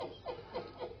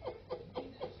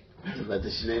Let the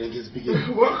shenanigans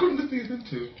begin. Welcome to season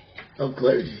 2 of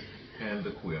Clergy and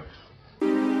the Queer.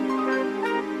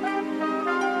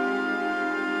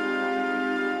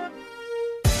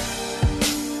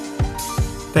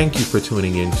 Thank you for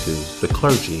tuning into The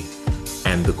Clergy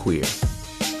and the Queer.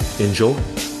 Enjoy.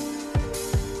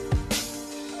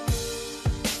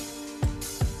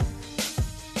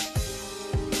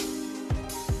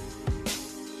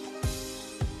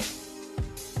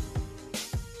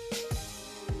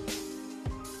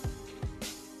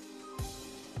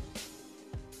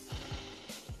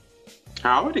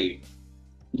 Howdy.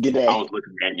 Good day. I was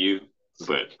looking at you,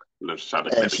 but let's try to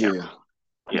That's you.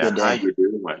 Yeah, Good day. how you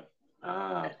doing?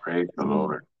 Praise the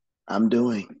Lord. I'm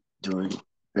doing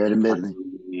very middling.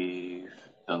 Praise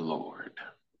the Lord.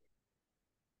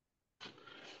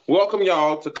 Welcome,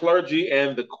 y'all, to Clergy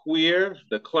and the Queer.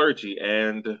 The Clergy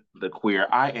and the Queer.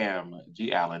 I am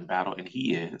G. Allen Battle, and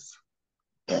he is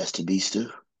Pastor B. Stu.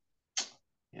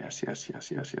 Yes.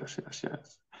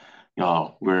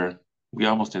 Y'all, we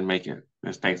almost didn't make it.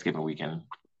 It's Thanksgiving weekend.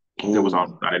 There was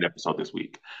not an episode this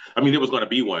week. I mean, there was going to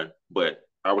be one, but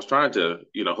I was trying to,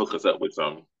 hook us up with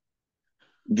some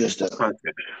Just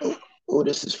content. Oh,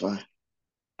 this is fine.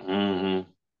 Mm-hmm.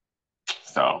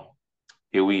 So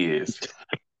here we is.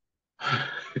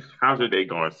 How's your day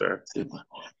going, sir?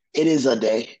 It is a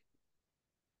day.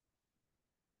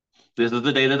 This is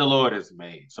the day that the Lord has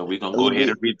made. So we're going to go ahead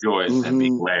and rejoice and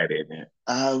be glad in it.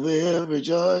 I will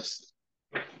rejoice.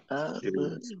 I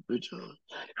will rejoice.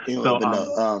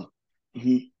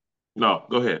 No,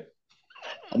 go ahead.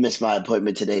 I missed my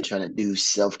appointment today trying to do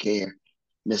self-care.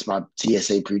 Missed my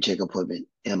TSA pre-check appointment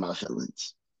in my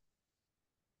feelings.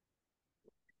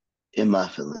 In my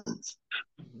feelings.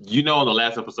 You know, in the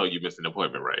last episode, you missed an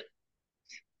appointment, right?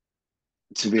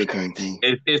 It's a reoccurring thing.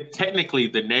 It's technically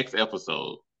the next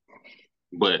episode,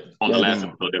 but on the last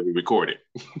episode that we recorded.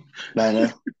 I know.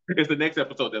 It's the next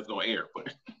episode that's going to air,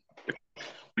 but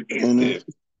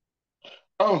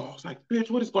oh, I was like,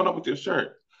 bitch, what is going on with your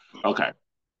shirt? Okay.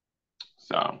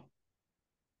 So.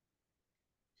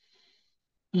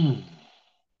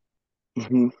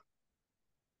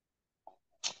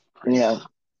 Yeah.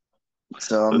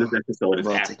 So this episode is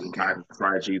after time to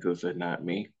try Jesus and not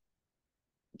me.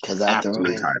 Because I throw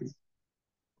hands.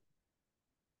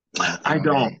 I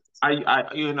don't. I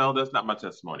that's not my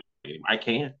testimony. I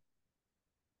can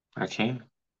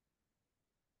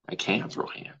throw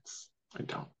hands. I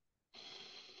don't.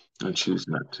 I choose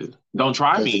not to. Don't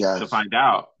try me to find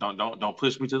out. Don't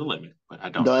push me to the limit. But I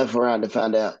don't. Don't F around to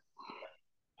find out.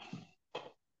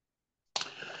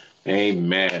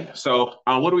 Amen. So,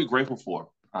 what are we grateful for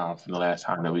from the last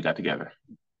time that we got together?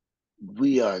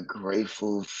 We are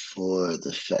grateful for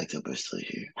the fact that we're still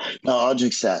here. No, all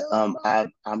jokes aside,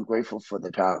 I'm grateful for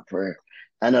the power of prayer.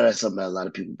 I know that's something a lot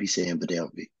of people be saying, but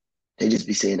they just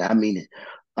be saying it. I mean it.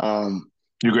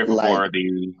 You're grateful for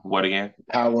the what again?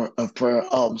 Power of prayer.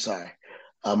 Oh, I'm sorry.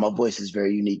 My voice is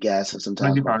very unique, guys. So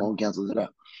sometimes my phone cancels it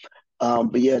out.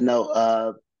 But yeah,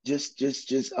 no. Just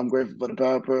I'm grateful for the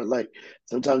power of prayer. Like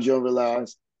sometimes you don't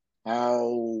realize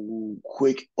how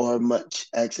quick or much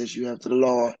access you have to the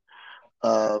Lord.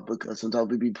 Because sometimes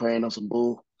we be praying on some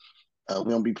bull.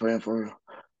 We don't be praying for real.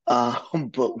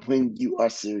 But when you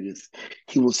are serious,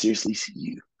 He will seriously see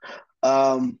you.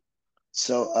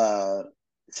 So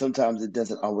sometimes it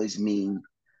doesn't always mean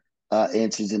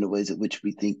answers in the ways in which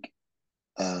we think,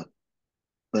 but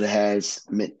it has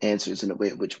meant answers in the way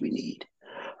in which we need.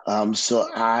 So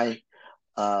I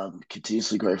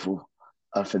continuously grateful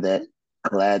for that.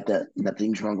 Glad that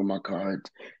nothing's wrong with my cards.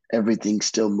 Everything's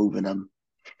still moving. I'm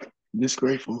just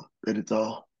grateful that it's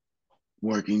all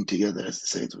working together, as the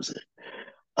saints would say.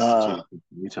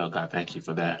 You tell God thank you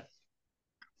for that.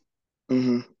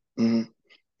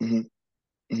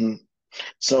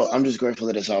 So I'm just grateful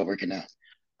that it's all working out.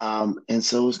 And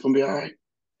so it's gonna be all right.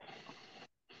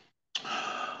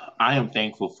 I am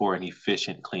thankful for an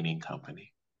efficient cleaning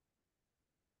company.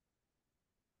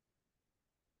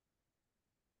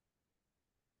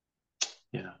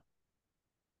 Yeah.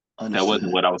 That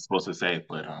wasn't what I was supposed to say,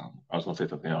 but I was going to say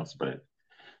something else, but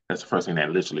that's the first thing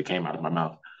that literally came out of my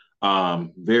mouth.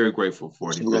 Very grateful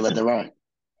for an efficient.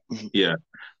 Yeah,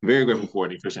 very grateful for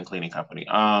an efficient cleaning company.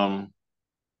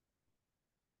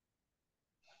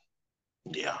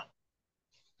 Yeah.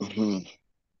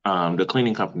 The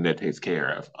cleaning company that takes care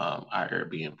of our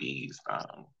Airbnbs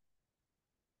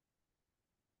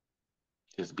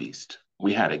is beast.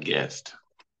 We had a guest.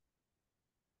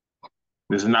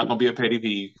 This is not going to be a petty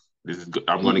peeve.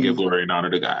 I'm going to give glory and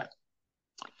honor to God.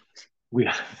 We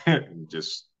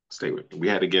just stay with me. We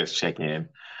had a guest check in,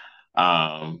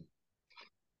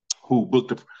 who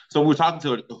booked so we were talking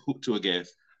to a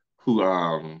guest who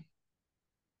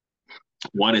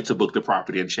wanted to book the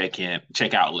property and check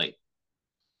out late.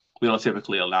 We don't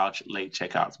typically allow late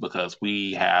checkouts because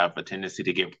we have a tendency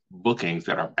to get bookings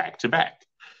that are back to back.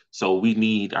 So we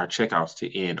need our checkouts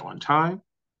to end on time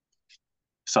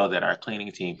so that our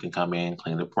cleaning team can come in,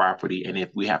 clean the property. And if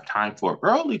we have time for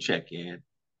early check-in,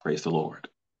 praise the Lord.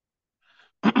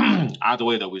 Either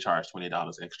way, though, we charge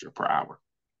 $20 extra per hour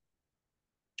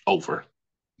over,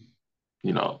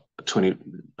 $20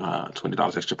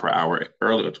 extra per hour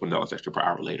early or $20 extra per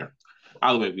hour later.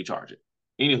 Either way, we charge it.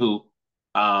 Anywho,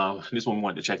 this one we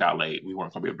wanted to check out late. We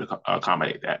weren't going to be able to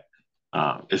accommodate that,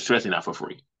 especially not for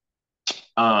free.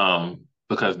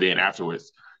 Because then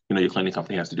afterwards, your cleaning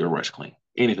company has to do a rush clean.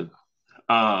 Anywho,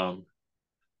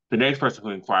 the next person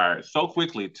who inquired so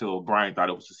quickly till Brian thought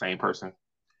it was the same person,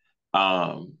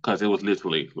 because it was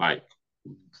literally like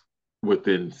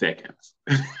within seconds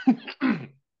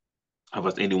of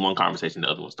us ending one conversation, the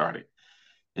other one started.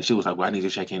 And she was like, well, I need to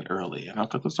check in early. And I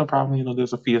was like, there's no problem.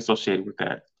 There's a fee associated with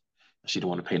that. She didn't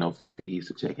want to pay no fees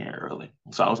to check in early.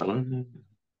 So I was like,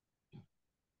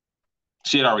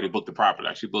 She had already booked the property.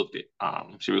 Like, she booked it.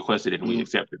 She requested it and we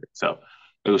accepted it. So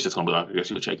it was just going to be like, I guess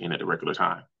she would check in at the regular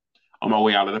time. On my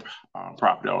way out of the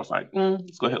property, I was like,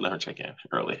 let's go ahead and let her check in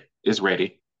early. It's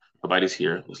ready. Nobody's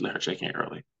here. Let's let her check in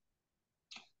early.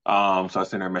 So I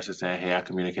sent her a message saying, hey, I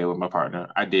communicated with my partner.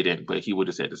 I didn't, but he would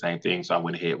have said the same thing. So I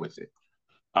went ahead with it.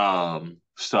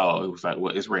 So it was like,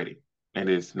 well, it's ready. And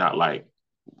it's not like,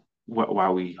 why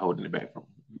are we holding it back from?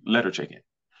 Let her check in.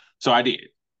 So I did,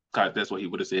 because that's what he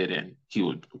would have said, and he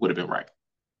would have been right.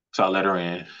 So I let her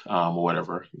in, or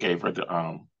whatever, gave her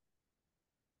the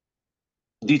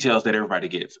details that everybody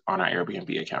gets on our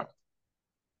Airbnb account.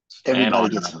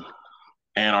 Everybody gets them.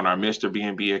 And on our Mr.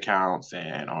 B&B accounts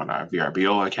and on our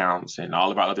VRBO accounts and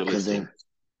all of our other listings.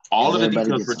 All of the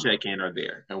details for check-in are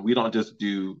there. And we don't just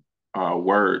do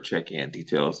word check-in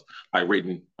details, like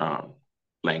written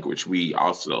language. We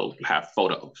also have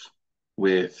photos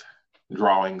with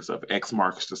drawings of X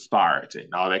marks the start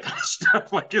and all that kind of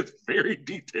stuff. Like, it's very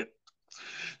detailed.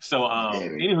 So,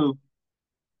 anywho,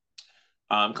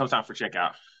 comes time for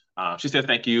checkout. She says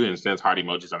thank you and sends heart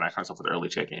emojis and that kind of stuff for the early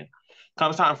check-in.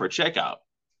 Comes time for checkout.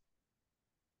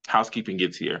 Housekeeping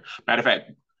gets here. Matter of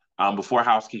fact, before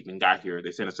housekeeping got here,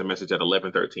 they sent us a message at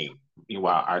 11:13.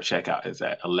 Meanwhile, our checkout is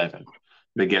at 11.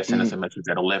 The guest sent us a message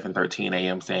at 11:13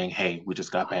 a.m. saying, hey, we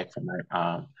just got back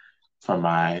from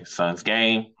my son's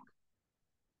game.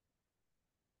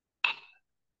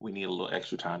 We need a little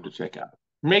extra time to check out.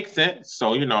 Makes sense.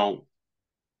 So,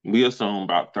 we assume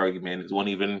about 30 minutes. Won't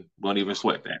even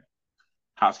sweat that.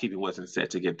 Housekeeping wasn't set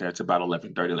to get there to about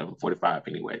 11:30, 11:45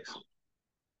 anyways.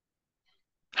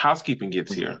 Housekeeping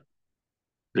gets here.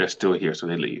 They're still here, so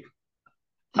they leave.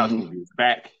 Housekeeping is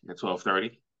back at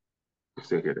 12:30. They're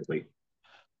still here, they leave.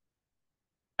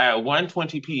 At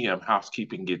 1:20 p.m.,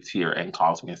 housekeeping gets here and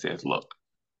calls me and says, look,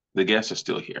 the guests are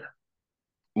still here.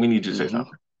 We need you to say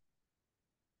something.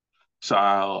 So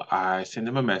I send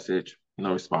them a message,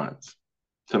 no response.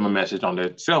 Send them a message on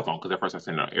their cell phone, because at first I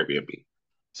sent it on Airbnb.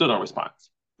 Still no response.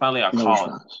 Finally,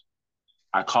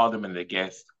 I call them and the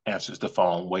guest answers the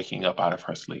phone, waking up out of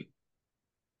her sleep.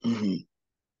 2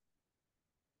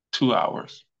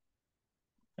 hours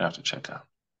after checkout.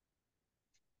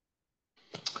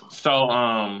 So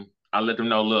I let them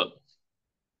know, look,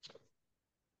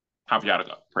 how for y'all to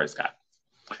go. Praise God.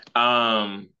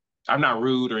 I'm not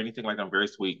rude or anything like that. I'm very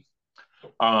sweet.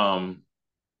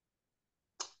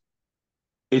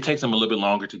 It takes them a little bit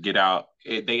longer to get out.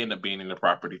 They end up being in the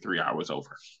property 3 hours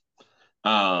over.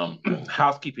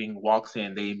 Housekeeping walks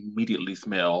in, they immediately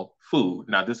smell food.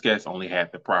 Now, this guest only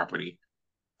had the property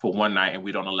for one night, and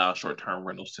we don't allow short-term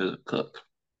rentals to cook.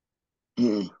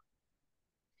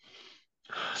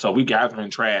 So we gathering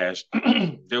trash.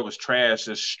 There was trash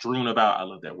just strewn about. I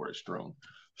love that word, strewn.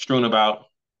 Strewn about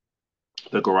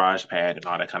the garage pad and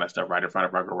all that kind of stuff right in front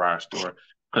of our garage door.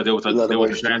 Because there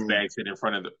was a trash bag sitting in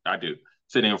front of the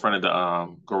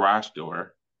garage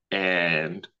door.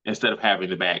 And instead of having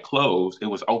the bag closed, it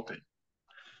was open.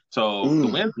 So the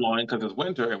wind's blowing because it's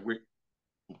winter and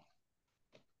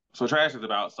so trash is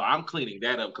about. So I'm cleaning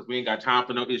that up because we ain't got time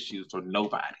for no issues for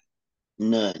nobody.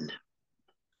 None.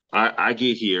 I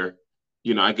get here,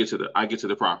 I get to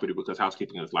the property because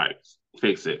housekeeping is like,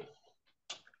 fix it.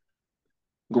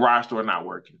 Garage door not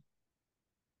working.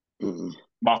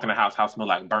 Walk in the house smell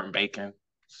like burnt bacon,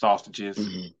 sausages,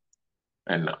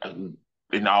 and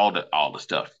all the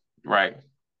stuff, right?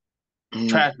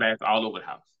 Trash bags all over the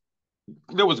house.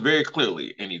 There was very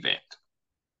clearly an event.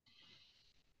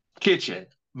 Kitchen,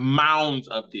 mounds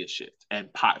of dishes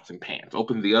and pots and pans.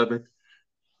 Open the oven.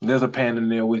 There's a pan in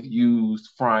there with used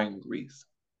frying grease.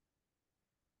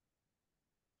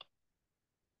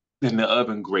 Then the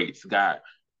oven grates got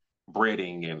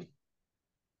breading, and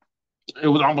it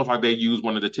was almost like they used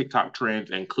one of the TikTok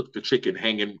trends and cooked the chicken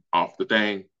hanging off the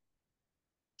thing.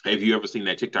 Have you ever seen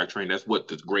that TikTok trend? That's what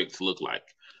the grates look like.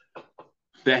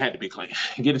 That had to be clean.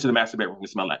 Get into the master bedroom,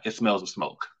 it smells of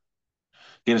smoke.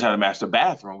 Get inside the master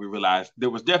bathroom, we realized there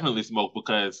was definitely smoke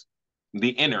because the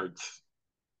innards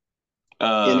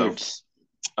of Innards.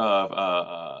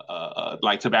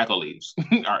 Like tobacco leaves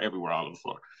are everywhere all over the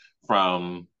floor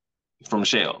from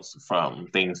shells, from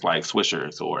things like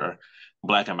Swishers or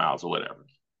Black and Milds or whatever.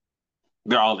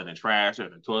 They're all in the trash, they're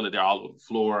in the toilet, they're all over the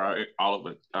floor, all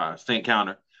over the sink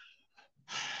counter.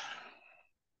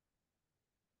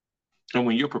 And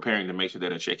when you're preparing to make sure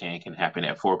that a check-in can happen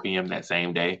at 4 p.m. that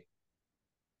same day,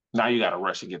 now you got to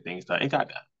rush and get things done. It got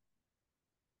done.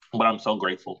 But I'm so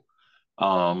grateful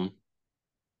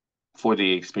for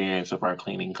the experience of our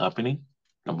cleaning company.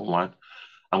 Number one,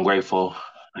 I'm grateful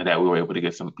that we were able to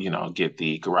get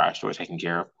the garage door taken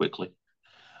care of quickly.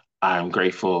 I'm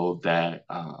grateful that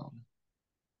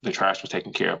the trash was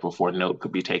taken care of before note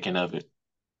could be taken of it.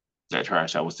 That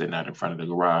trash that was sitting out in front of the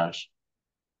garage.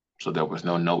 So there was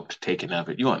no note taken of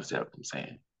it. You understand what I'm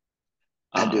saying?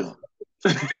 I do.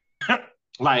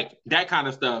 Like that kind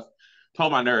of stuff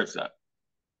told my nerves up.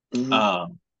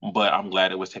 Mm-hmm. But I'm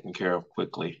glad it was taken care of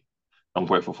quickly. I'm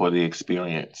grateful for the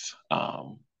experience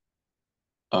of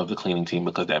the cleaning team,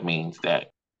 because that means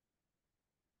that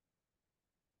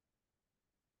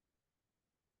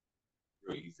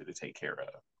real easy to take care of.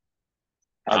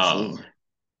 Absolutely.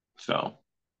 So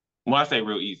when I say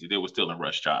real easy, there was still a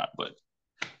rush job, but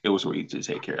it was real easy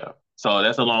to take care of. So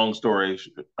that's a long story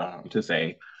to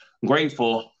say.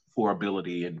 Grateful for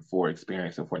ability and for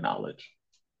experience and for knowledge.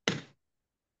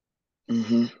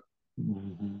 Mm-hmm.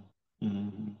 Mm-hmm.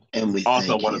 Mm-hmm. And we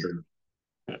also thank you.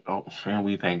 And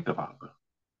we thank the Father.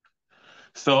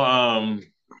 So,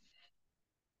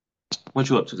 what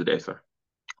you up to today, sir?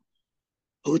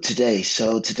 Oh, today.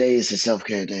 So today is a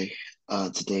self-care day.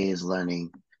 Today is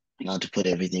learning how to put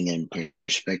everything in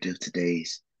perspective.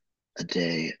 Today's a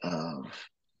day of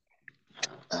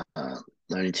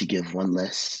learning to give one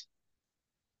less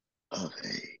of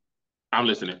a. I'm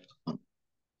listening.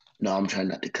 No, I'm trying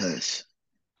not to cuss.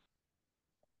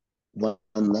 One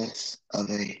less of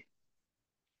a.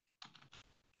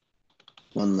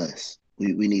 One less.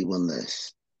 We need one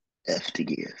less F to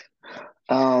give.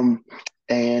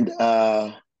 And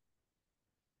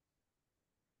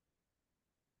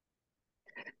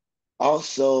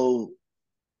also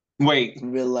wait,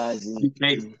 realizing you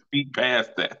can't speak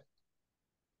past that.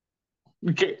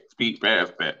 You can't speak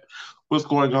past that. What's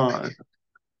going on?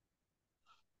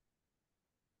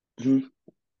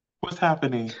 What's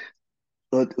happening?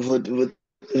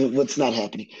 What's not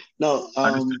happening? No.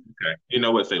 Okay. You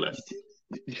know what? Say less.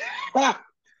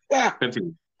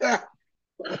 Continue.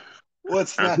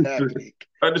 What's not happening?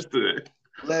 Understood.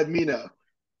 Let me know.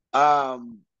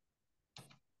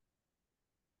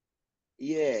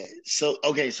 Yeah. So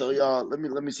okay. So y'all, let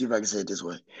me see if I can say it this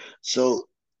way. So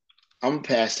I'm a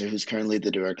pastor who's currently the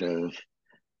director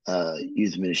of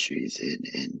youth ministries,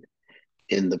 and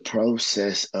in the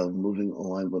process of moving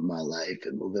on with my life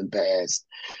and moving past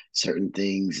certain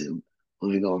things and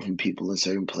moving on from people in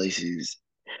certain places,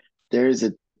 there is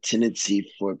a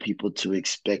tendency for people to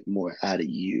expect more out of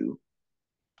you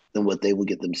than what they will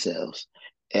get themselves.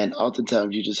 And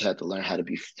oftentimes you just have to learn how to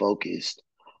be focused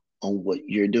on what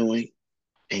you're doing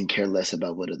and care less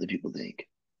about what other people think.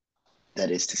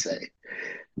 That is to say,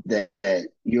 that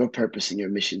your purpose and your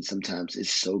mission sometimes is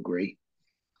so great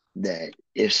that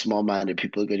if small-minded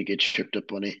people are going to get tripped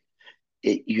up on it,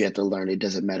 you have to learn it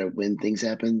doesn't matter when things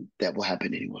happen, that will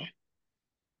happen anyway.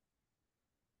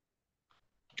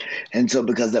 And so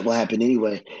because that will happen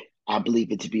anyway, I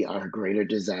believe it to be our greater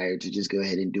desire to just go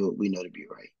ahead and do what we know to be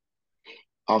right.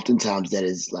 Oftentimes that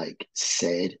is like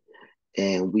said,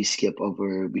 and we skip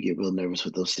over, we get real nervous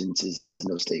with those sentences and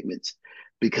those statements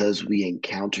because we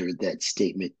encounter that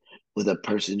statement with a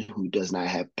person who does not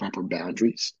have proper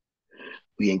boundaries.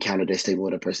 We encounter that statement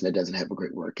with a person that doesn't have a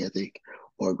great work ethic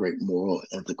or a great moral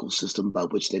ethical system by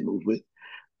which they move with.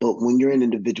 But when you're an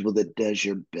individual that does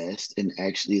your best and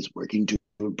actually is working to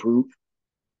improve,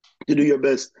 to do your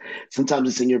best, sometimes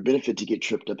it's in your benefit to get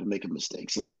tripped up and make a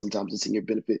mistake. Sometimes it's in your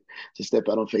benefit to step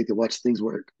out on faith and watch things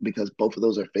work, because both of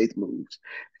those are faith moves,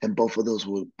 and both of those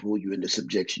will pull you into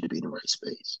subjection to be in the right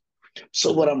space.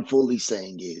 So what I'm fully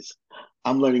saying is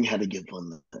I'm learning how to give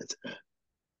one less F.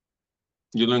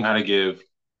 You learn how to give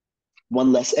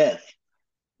one less F.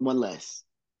 One less.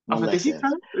 One less F.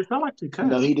 It's not like you cut.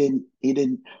 No, he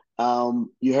didn't.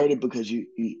 You heard it because you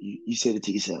said it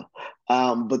to yourself.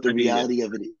 But the reality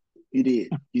of it, you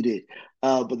did.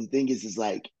 But the thing is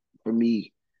like for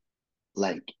me,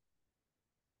 like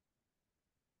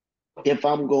if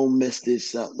I'm gonna mess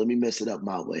this up, let me mess it up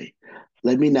my way.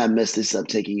 Let me not mess this up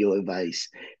taking your advice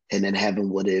and then having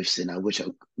what ifs and I wish I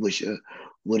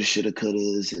woulda, shoulda,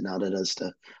 couldas and all that other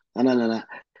stuff. No.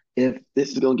 If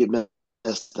this is gonna get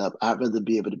messed up, I'd rather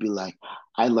be able to be like,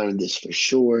 I learned this for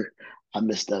sure. I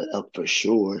messed that up for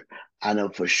sure. I know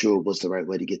for sure what's the right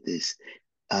way to get this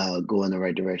go in the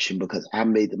right direction because I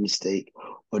made the mistake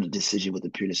or the decision with the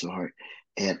pureness of heart,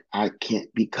 and I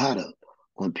can't be caught up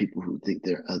on people who think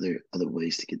there are other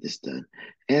ways to get this done,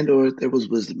 and or there was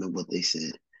wisdom in what they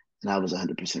said, and I was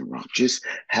 100% wrong. Just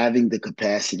having the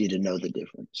capacity to know the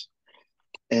difference,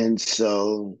 and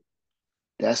so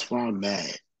that's where I'm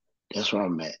at. That's where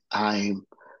I'm at. I'm,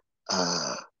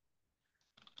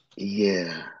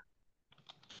 yeah.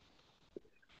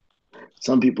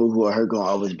 Some people who are hurt gonna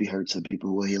always be hurt. Some people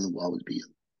who are healing will always be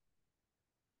healed.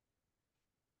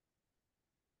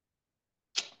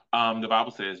 The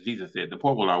Bible says, Jesus said, the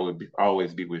poor will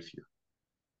always be with you.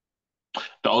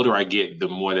 The older I get, the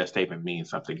more that statement means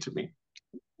something to me.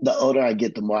 The older I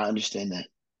get, the more I understand that.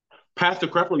 Pastor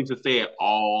Creflo used to say it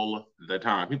all the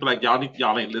time. People like, y'all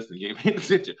ain't listening. You ain't paying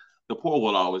attention. The poor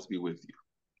will always be with you.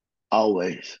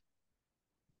 Always.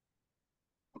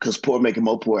 Because poor making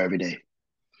more poor every day.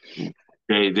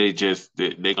 They're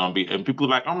gonna be, and people are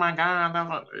like, oh my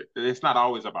God, it's not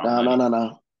always about money.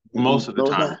 No. Most of the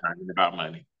time it's not even about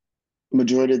money.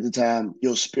 Majority of the time,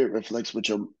 your spirit reflects what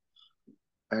your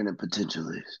earning potential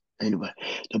is. Anyway,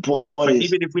 the point is,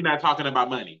 even if we're not talking about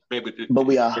money, baby, but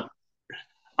we are.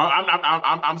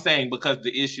 I'm saying because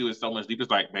the issue is so much deeper.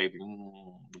 It's like, baby,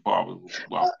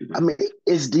 I mean,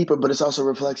 it's deeper, but it's also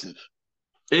reflexive.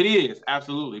 It is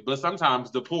absolutely, but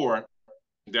sometimes the poor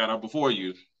that are before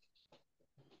you,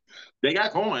 they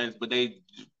got coins, but they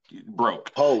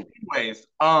broke. Anyways,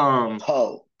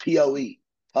 POE.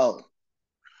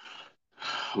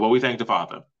 Well, we thank the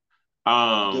Father.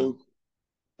 Dude.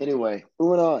 Anyway,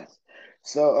 moving on.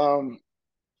 So,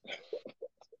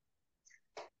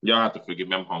 y'all have to forgive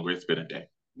me. I'm hungry. It's been a day.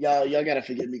 Y'all gotta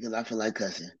forgive me because I feel like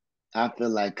cussing. I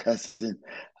feel like cussing.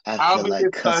 I'll be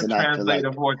your cuss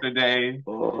translator for today.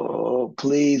 Oh,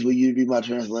 please, will you be my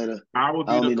translator? I will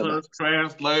be the cuss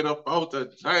translator for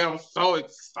today. I'm so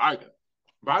excited.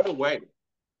 By the way,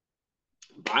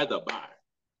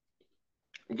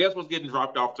 guess what's getting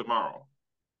dropped off tomorrow?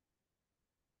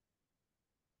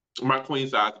 My queen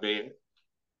size bed.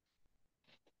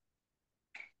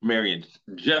 Marion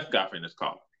just got finished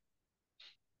calling.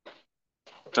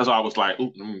 That's why I was like,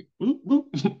 ooh.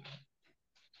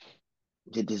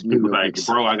 Get this mute. Like,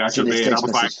 bro, I got your bed. I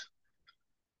was message.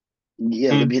 like,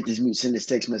 yeah, let me hit this mute. Send this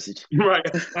text message. Right.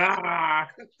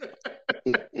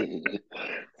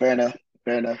 Fair enough.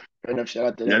 Shout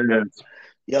out to that.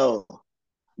 Yes.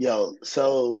 Yo.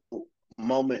 So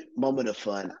moment of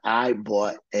fun. I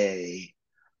bought a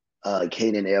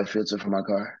Canon air filter for my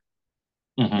car,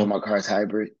 but my car's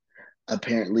hybrid.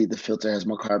 Apparently, the filter has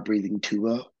my car breathing too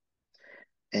well,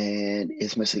 and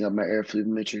it's messing up my air fluid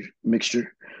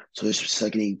mixture. So it's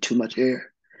sucking too much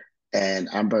air, and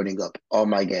I'm burning up all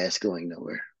my gas going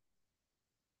nowhere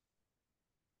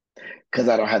because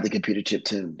I don't have the computer chip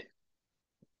tuned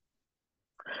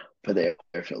for the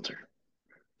air filter.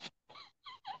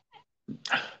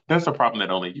 That's a problem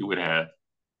that only you would have.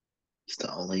 It's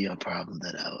the only problem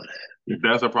that I would have.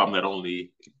 That's a problem that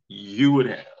only you would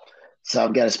have. So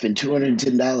I've got to spend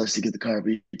 $210 to get the car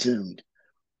retuned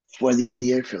for the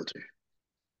air filter.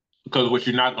 Because what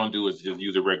you're not going to do is just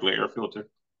use a regular air filter.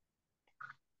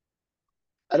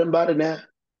 I done bought it now.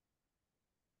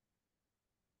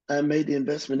 I made the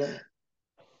investment now.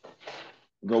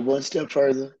 Go one step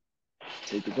further,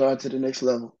 take the car to the next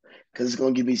level, because it's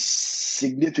going to give me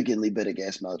significantly better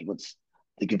gas mileage once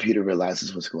the computer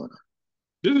realizes what's going on.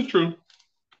 This is true.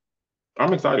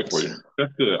 I'm excited for you.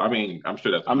 That's good. I mean, I'm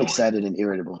sure that's annoying. I'm excited and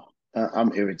irritable.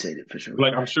 I'm irritated for sure.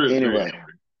 Like, I'm sure it's anyway.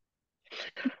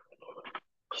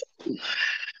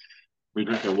 We're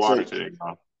drinking water today,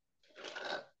 y'all.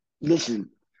 Listen,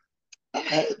 I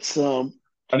had some.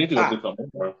 I need to go get some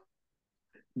more.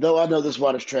 Though I know this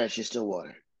water's trash, it's still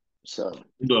water. So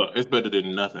look, it's better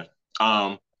than nothing.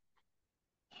 I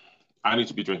need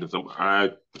to be drinking some.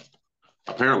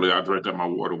 Apparently I drank up my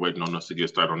water waiting on us to get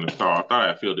started on the star. I thought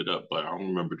I filled it up, but I don't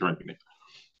remember drinking it.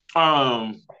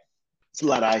 It's a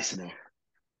lot of ice in there.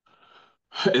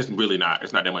 It's really not.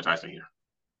 It's not that much ice in here.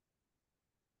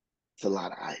 It's a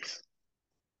lot of ice.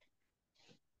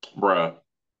 Bruh.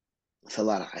 It's a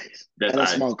lot of ice. That's and a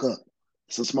ice. small cup.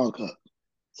 It's a small cup.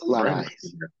 It's a lot of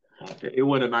ice. It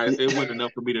wasn't nice. It wasn't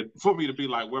enough for me to be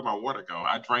like, where my water go?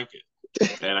 I drank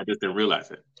it, and I just didn't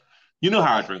realize it. You know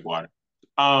how I drink water.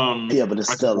 Yeah, but it's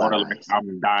I still drink a lot water of like ice.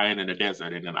 I'm dying in the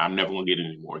desert, and then I'm never gonna get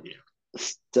any more again.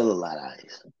 Still a lot of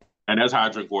ice. And that's how I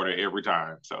drink water every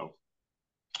time. So,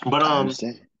 but I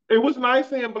understand. it was nice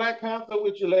seeing Black Panther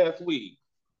with you last week.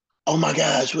 Oh my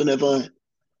gosh, wasn't that fun?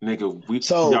 Nigga, we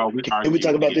can we talk argued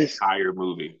about the this? entire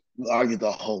movie. We argued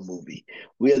the whole movie.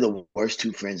 We are the worst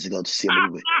two friends to go to see a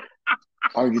movie.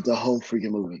 Argued the whole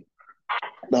freaking movie.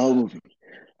 The whole movie.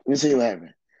 Let me see what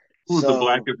happened. Who's the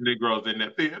blackest Negroes in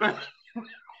that theater?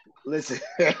 Listen.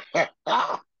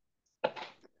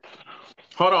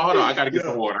 Hold on. I gotta get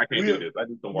some water. I can't do this. I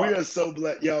need some water. We are so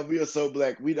black, y'all. We are so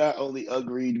black. We not only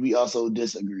agreed, we also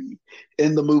disagreed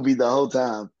in the movie the whole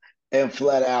time, and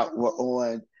flat out were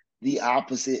on the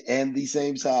opposite and the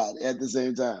same side at the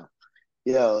same time.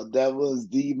 Yo, that was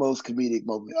the most comedic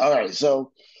moment. All right,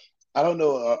 so I don't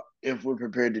know if we're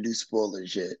prepared to do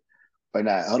spoilers yet or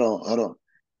not. Hold on.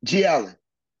 G. Allen.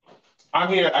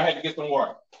 I'm here. I had to get some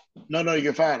water. No,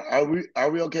 you're fine. Are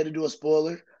we okay to do a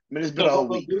spoiler? I mean, it's been a whole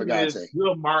week, for God's sake.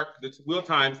 We'll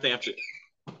timestamp it.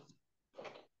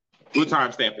 We'll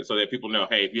timestamp it so that people know,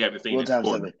 hey, if you haven't seen it,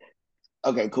 spoiler.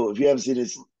 Okay, cool. If you haven't seen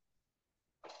this,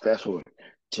 fast forward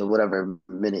to whatever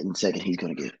minute and second he's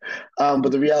going to give. But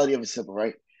the reality of it's simple,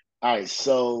 right? All right,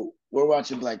 so we're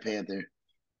watching Black Panther,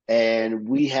 and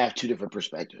we have two different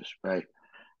perspectives, right?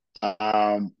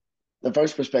 The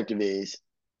first perspective is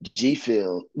G.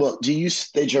 Phil. Well, G, you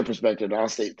state your perspective, and I'll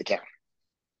state the counter.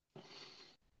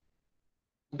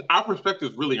 Our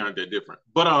perspectives really aren't that different,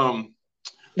 but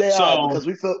they are,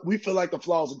 because we feel like the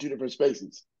flaws in two different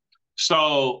spaces.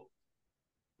 So,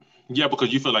 yeah,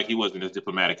 because you feel like he wasn't as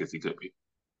diplomatic as he could be,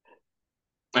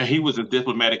 and he was as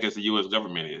diplomatic as the U.S.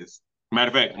 government is. Matter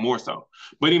of fact, more so.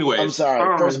 But anyway, I'm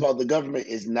sorry. First of all, the government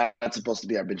is not supposed to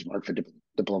be our benchmark for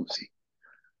diplomacy.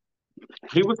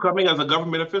 He was coming as a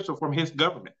government official from his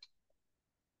government.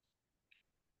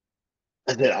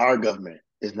 I said our government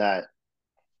is not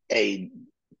a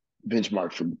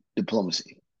benchmark for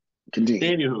diplomacy. Continue.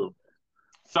 Anywho,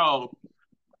 so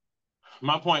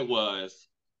my point was,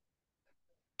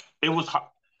 it was.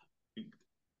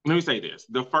 Let me say this: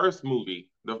 the first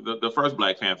movie, the first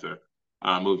Black Panther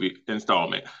movie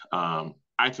installment,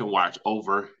 I can watch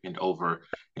over and over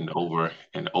and over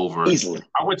and over. Easily.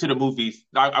 I went to the movies.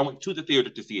 I went to the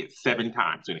theater to see it 7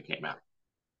 times when it came out.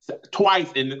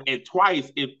 Twice in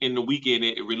the weekend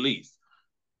it released.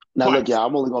 Now twice. Look, yeah,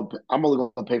 I'm only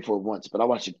gonna pay for it once, but I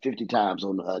watched it 50 times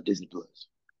on Disney Plus.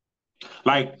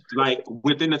 Like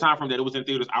within the time frame that it was in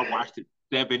theaters, I watched it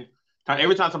 7 times.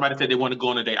 Every time somebody said they want to go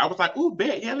on a date, I was like, "Ooh,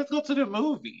 bet, yeah, let's go to the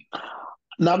movie."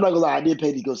 No, I'm not gonna lie, I did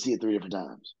pay to go see it 3 different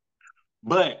times.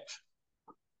 But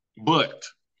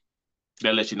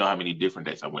that lets you know how many different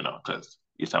dates I went on, because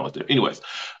it's how it's different. Anyways,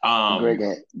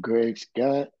 Greg's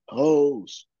got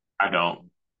hoes. I don't.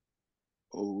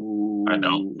 Ooh. I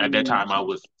don't. At that time, I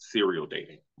was serial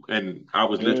dating, and I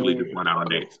was literally just going out on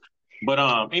dates. But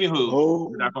anywho,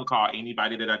 we're not gonna call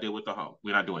anybody that I did with a hoe.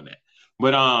 We're not doing that.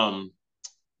 But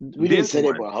we didn't say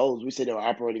they were hoes. We said they were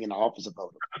operating in the office of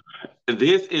hoes.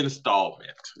 This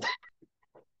installment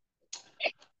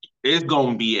is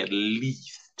gonna be at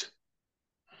least.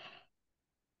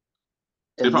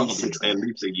 It's probably gonna be at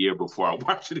least a year before I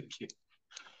watch it again.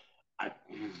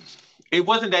 It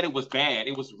wasn't that it was bad.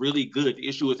 It was really good. The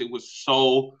issue is it was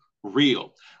so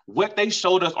real. What they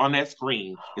showed us on that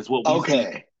screen is what we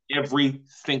see every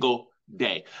single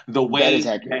day. The way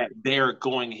that they're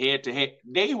going head to head,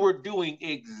 they were doing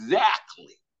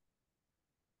exactly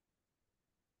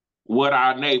what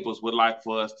our neighbors would like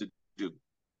for us to do.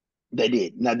 They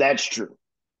did. Now that's true.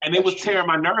 And it was tearing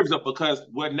my nerves up, because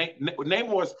what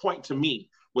Namor's point to me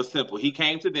was simple. He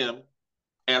came to them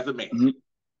as a man. Mm-hmm.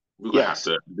 We're going to have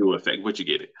to do a thing, but you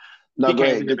get it. No, he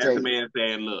came to them as a man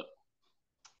saying, look,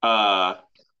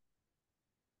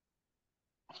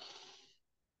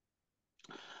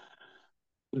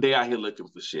 they out here looking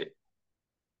for shit.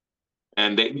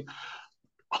 And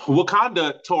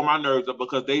Wakanda tore my nerves up,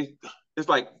 because it's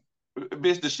like,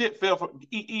 bitch, the shit fell from,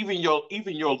 even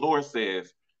your lore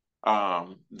says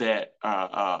that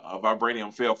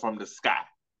vibranium fell from the sky.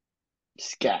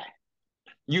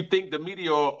 You think the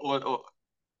meteor or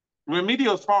when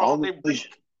meteors fall, they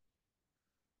break.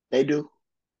 They do.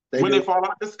 They fall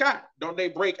out the sky, don't they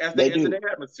break as they enter the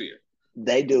atmosphere?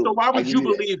 They do. So why would you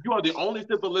believe you are the only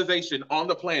civilization on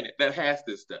the planet that has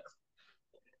this stuff?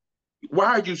 Why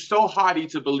are you so hardy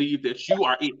to believe that you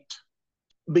are it?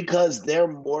 Because they're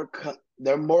more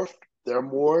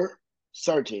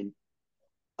certain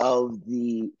of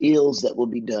the ills that will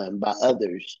be done by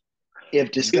others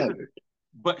if discovered.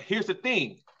 But here's the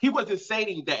thing. He wasn't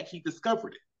saying that he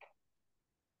discovered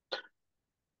it.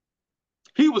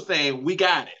 He was saying, we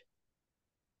got it.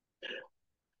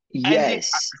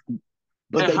 Yes.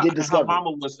 But they did discover. Her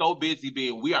mama was so busy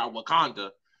being, we are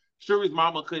Wakanda. Shuri's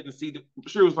mama couldn't see.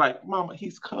 Shuri was like, Mama,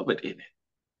 he's covered in it.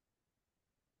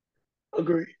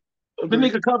 Agree. The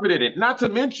nigga covered in it. Not to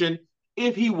mention,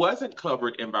 if he wasn't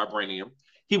covered in vibranium,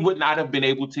 he would not have been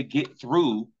able to get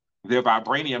through their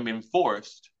vibranium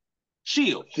enforced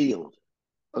shield. Field.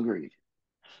 Agreed.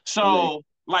 So,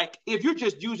 like, if you're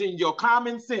just using your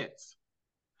common sense,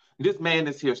 this man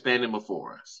is here standing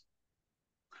before us.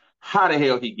 How the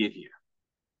hell he get here?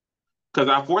 Because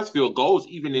our force field goes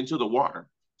even into the water.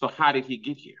 So how did he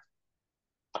get here?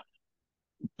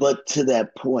 But to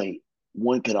that point,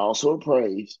 one could also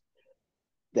appraise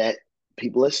that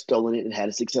people have stolen it and had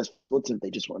a successful attempt. They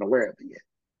just weren't aware of it yet.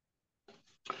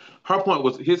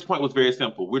 His point was very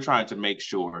simple. We're trying to make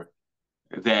sure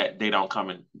that they don't come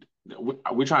in.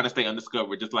 We're trying to stay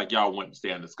undiscovered, just like y'all want to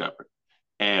stay undiscovered.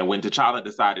 And when T'Challa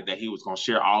decided that he was going to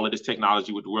share all of this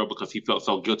technology with the world because he felt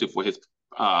so guilty for his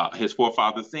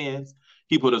forefathers' sins,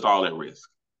 he put us all at risk.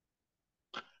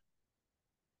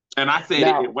 And I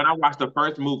said it when I watched the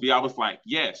first movie, I was like,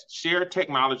 yes, share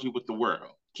technology with the world.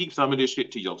 Keep some of this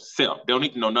shit to yourself. They don't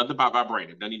need to know nothing about vibranium.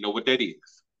 They don't need to know what that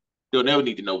is. They'll never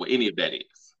need to know what any of that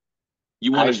is.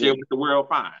 You want to share with the world,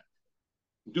 fine.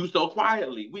 Do so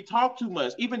quietly. We talk too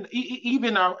much. Even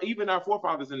our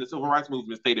forefathers in the civil rights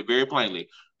movement stated very plainly,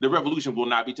 the revolution will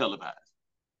not be televised.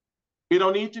 It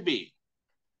don't need to be.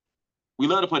 We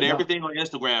love to put everything on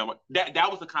Instagram. That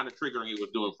was the kind of triggering it was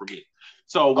doing for me.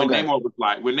 So when Namor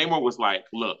was like,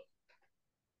 look,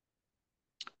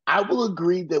 I will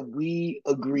agree that we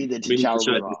agree that we need to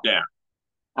shut this down.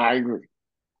 I agree.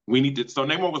 So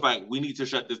Namor was like, we need to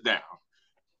shut this down.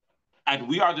 And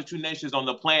we are the two nations on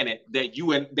the planet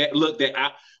we're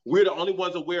the only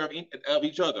ones aware of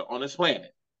each other on this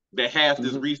planet that has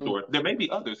this resource. There may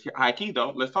be others. High key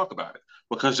though, let's talk about it.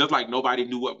 Because just like nobody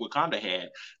knew what Wakanda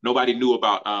had, nobody knew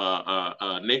about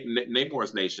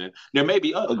Namor's nation. There may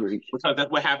be others. Agreed. Because that's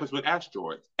what happens with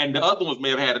asteroids. And the other ones may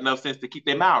have had enough sense to keep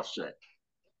their mouths shut.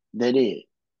 They did.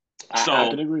 I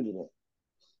can agree to that.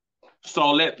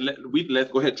 So let's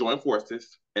go ahead and join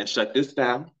forces and shut this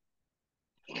down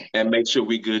and make sure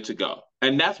we're good to go.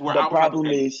 And that's where the problem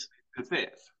is. Good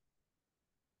sense.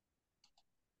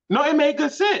 No, it made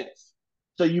good sense.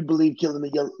 So you believe killing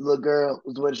the little girl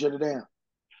was the way to shut it down?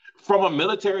 From a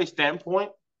military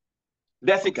standpoint,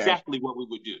 that's exactly what we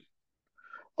would do.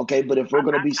 Okay, but if we're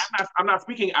going to be, I'm not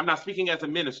speaking as a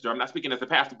minister. I'm not speaking as a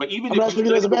pastor. But even I'm not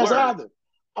speaking as a pastor either.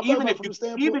 Even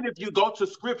if you go to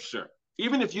scripture,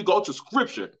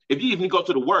 if you go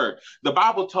to the word, the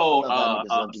Bible told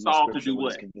Saul to do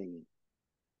what?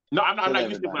 No, I'm not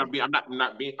using what I'm being. I'm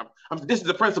not being. This is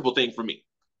a principle thing for me.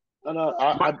 No,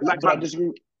 I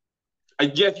disagree.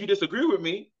 Yes, you disagree with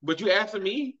me, but you asking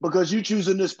me because you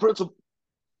choosing this principle.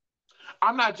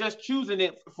 I'm not just choosing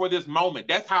it for this moment.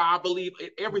 That's how I believe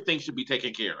everything should be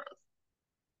taken care of.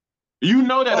 You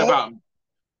know that about me.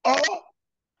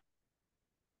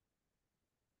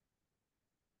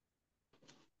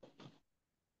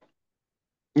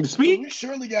 Speak. We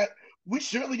surely got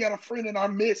a friend in our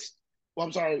midst. Well,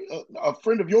 I'm sorry, a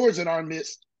friend of yours in our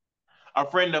midst. A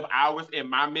friend of ours in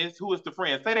my midst. Who is the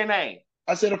friend? Say their name.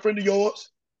 I said a friend of yours.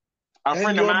 A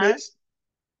friend of mine. Midst.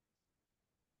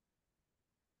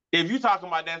 If you're talking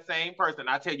about that same person,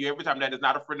 I tell you every time that is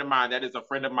not a friend of mine, that is a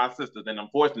friend of my sister's. And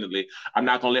unfortunately, I'm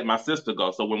not gonna let my sister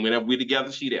go. So whenever we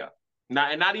together, she there.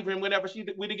 Not even whenever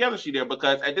we together, she there.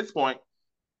 Because at this point,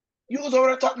 you was over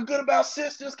there talking good about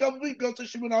sis just a couple weeks ago until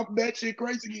she went off batshit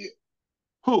crazy again.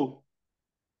 Who?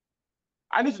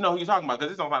 I need to know who you're talking about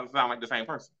because this don't sound like the same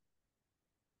person.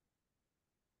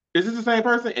 Is this the same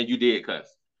person? And you did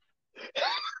cuss.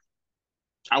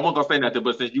 I won't go say nothing,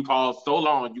 but since you paused so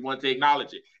long, you want to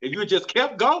acknowledge it. And you just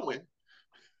kept going.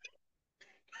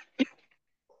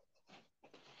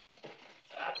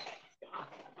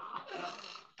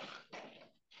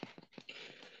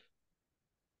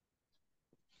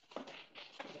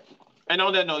 And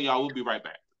on that note, y'all, we'll be right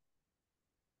back.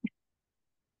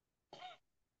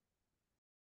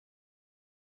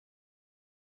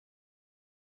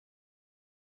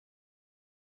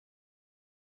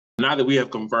 Now that we have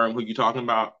confirmed who you're talking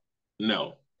about,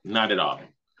 no, not at all.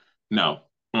 No.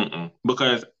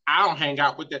 Because I don't hang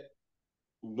out with that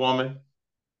woman.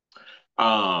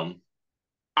 I'm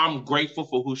grateful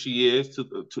for who she is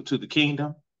to the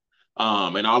kingdom,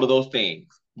 and all of those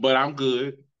things. But I'm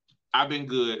good. I've been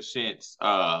good since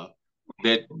that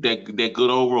good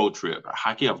old road trip.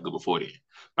 I was good before then.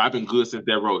 But I've been good since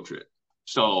that road trip.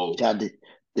 So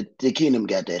The kingdom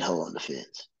got that hoe on the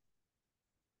fence.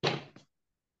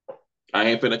 I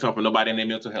ain't finna come from nobody in their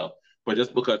mental health. But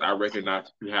just because I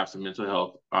recognize you have some mental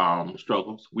health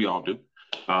struggles, we all do,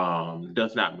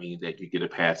 does not mean that you get a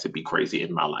pass to be crazy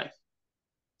in my life.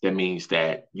 That means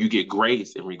that you get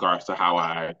grace in regards to how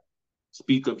I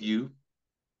speak of you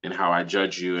and how I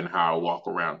judge you and how I walk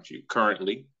around you.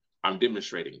 Currently, I'm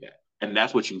demonstrating that. And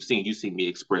that's what you've seen. You see me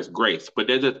express grace.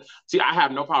 But I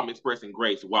have no problem expressing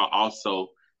grace while also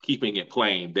keeping it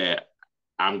plain that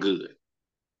I'm good.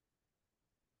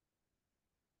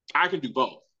 I can do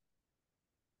both.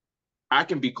 I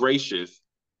can be gracious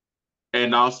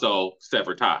and also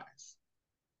sever ties.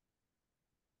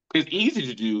 It's easy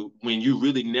to do when you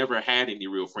really never had any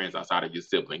real friends outside of your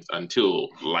siblings until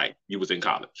like you was in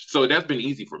college. So that's been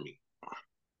easy for me.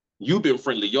 You've been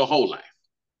friendly your whole life.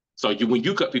 So when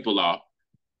you cut people off,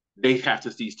 they have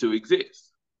to cease to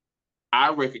exist.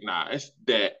 I recognize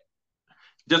that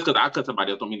just because I cut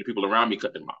somebody else don't mean the people around me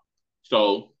cut them off.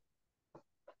 So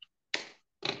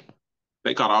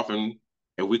they cut off and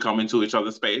we come into each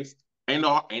other's space. Ain't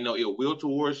no ill will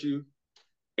towards you.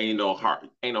 Ain't no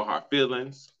hard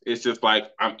feelings. It's just like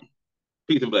I'm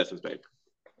peace and blessings, baby.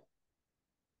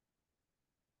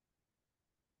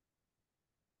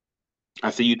 I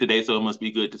see you today, so it must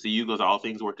be good to see you because all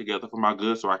things work together for my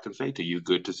good. So I can say to you,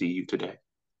 good to see you today.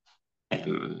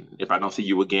 And if I don't see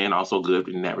you again, also good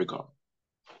in that regard.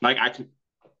 Like I can,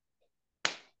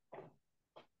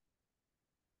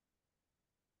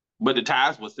 but the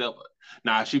ties were severed.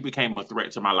 Now, if she became a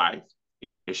threat to my life,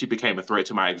 if she became a threat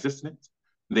to my existence,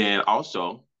 then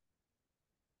also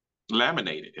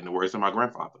laminated, in the words of my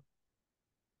grandfather.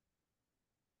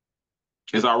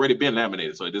 It's already been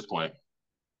laminated, so at this point,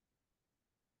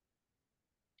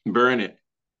 burn it.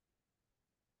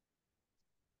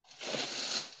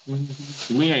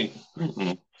 We ain't.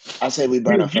 I say we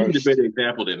burn her first. Give me a better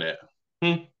example than that.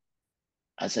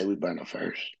 I say we burn her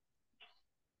first.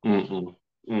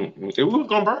 If we was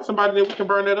gonna burn somebody, then we can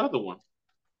burn that other one.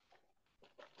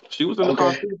 She was in the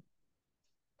car too.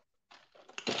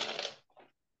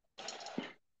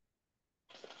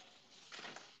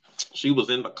 She was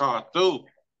in the car too.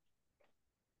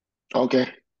 Okay.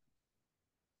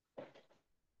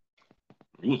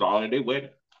 It was all in their wedding.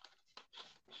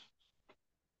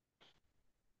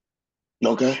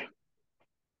 Okay.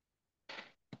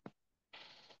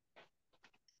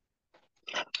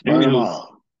 Burn them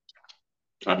all.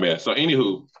 I mean, so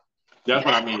anywho, that's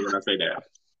what I mean when I say that.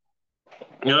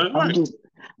 You know, right.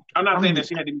 I'm not saying that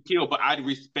she had to be killed, but I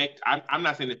respect. I'm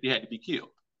not saying that she had to be killed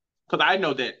because I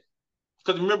know that.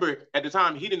 Because remember, at the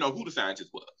time, he didn't know who the scientist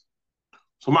was.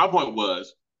 So my point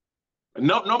was,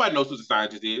 nobody knows who the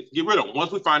scientist is. Get rid of him.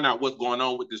 Once we find out what's going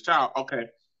on with this child, okay,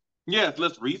 yes,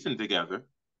 let's reason together.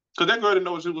 Because that girl didn't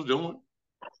know what she was doing.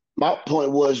 My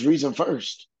point was reason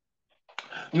first.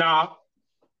 Nah.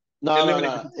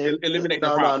 Eliminate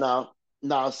the problem.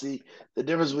 No. See, the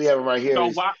difference we have right here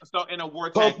is so in a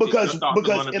war tactic, because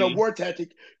in a war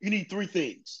tactic, you need three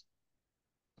things.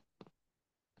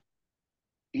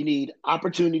 You need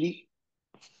opportunity.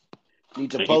 You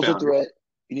need to pose a threat.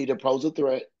 You need to pose a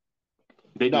threat.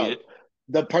 They did.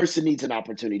 The person needs an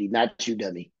opportunity, not you,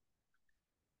 dummy.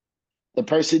 The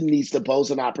person needs to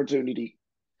pose an opportunity.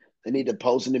 They need to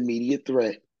pose an immediate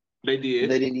threat. They did.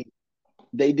 They didn't.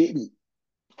 They did.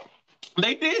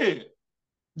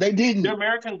 They didn't. The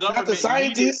American government. Not the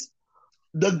scientists.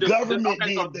 The government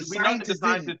did. So the we know that the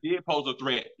scientists did pose a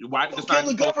threat. Why did the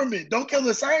scientists kill the government? Don't kill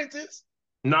the scientists.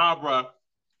 Nah, bro.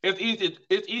 It's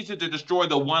easy to destroy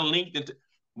the one link.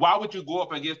 Why would you go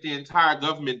up against the entire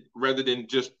government rather than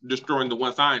just destroying the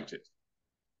one scientist?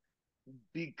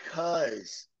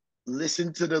 Because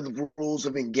listen to the rules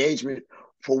of engagement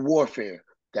for warfare.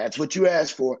 That's what you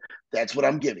asked for. That's what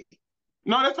I'm giving.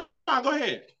 No, that's fine. Go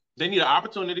ahead. They need an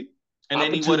opportunity, and they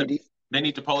need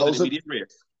to pose an immediate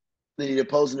threat. They need to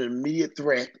pose an immediate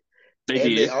threat.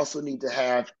 They also need to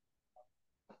have.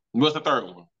 What's the third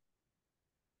one?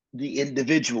 The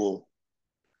individual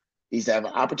needs to have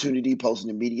an opportunity, pose an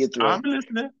immediate threat. I'm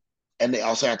listening. And they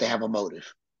also have to have a motive.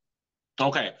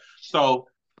 Okay, so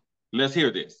let's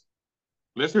hear this.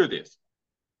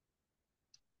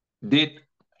 Did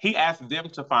he ask them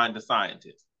to find the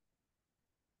scientist?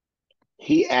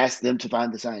 He asked them to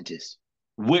find the scientist.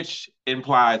 Which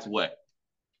implies what?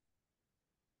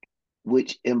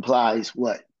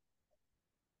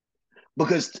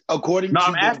 Because according to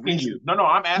I'm asking you.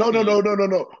 I'm asking you.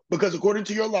 No. Because according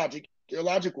to your logic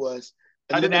was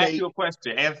I didn't ask you a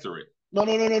question. Answer it. No.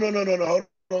 Hold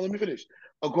on, let me finish.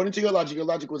 According to your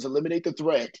logic was eliminate the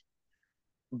threat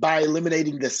by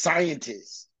eliminating the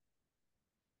scientist.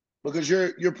 Because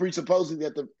you're presupposing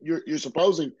that you're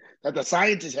supposing that the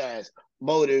scientist has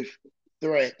motive,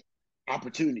 threat,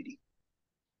 opportunity.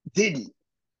 Didn't.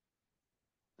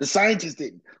 The scientist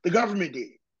didn't. The government did.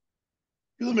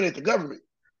 You eliminate the government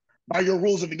by your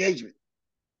rules of engagement.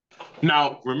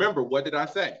 Now, remember, what did I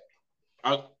say?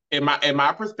 In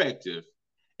my perspective,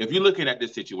 if you're looking at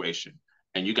this situation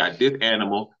and you got this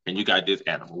animal and you got this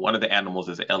animal, one of the animals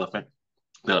is an elephant,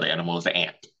 the other animal is an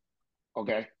ant.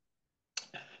 Okay.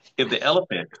 If the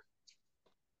elephant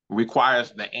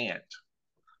requires the ant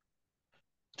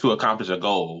to accomplish a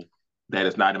goal that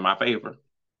is not in my favor,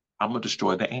 I'm going to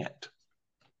destroy the ant.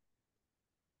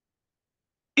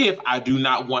 If I do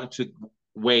not want to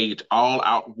wage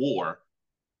all-out war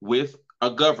with a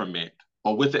government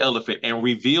or with the elephant and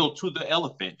reveal to the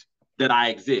elephant that I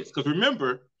exist. Because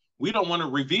remember, we don't want to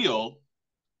reveal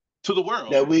to the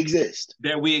world that we exist.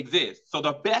 So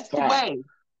the best way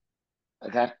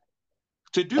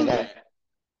to do that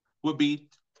would be,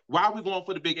 why are we going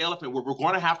for the big elephant where we're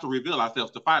going to have to reveal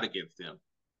ourselves to fight against them?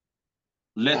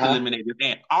 Let's eliminate this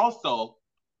ant. Also,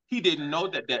 he didn't know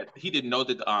that the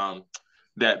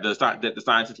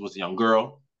scientist was a young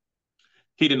girl.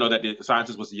 He didn't know that the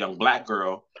scientist was a young black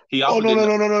girl. He also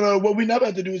no. What we never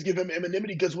have to do is give him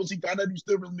anonymity, because once he found out, he's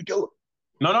still really the killer.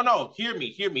 No. Hear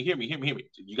me.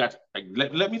 You got to,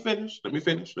 let me finish. Let me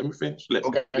finish. Let me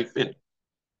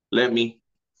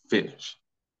finish.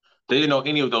 They didn't know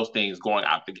any of those things going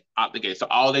out the gate. So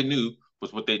all they knew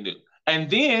was what they knew. And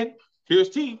then here's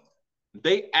T.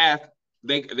 They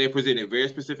presented very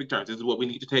specific terms. This is what we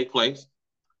need to take place.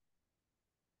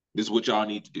 This is what y'all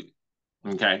need to do.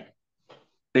 Okay.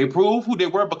 They proved who they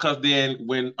were, because then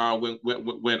when the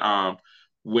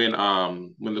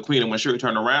Queen and when Shuri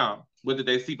turned around, what did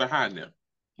they see behind them?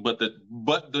 But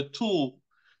the tool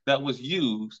that was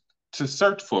used to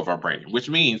search for vibranium, which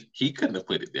means he couldn't have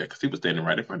put it there because he was standing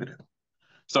right in front of them.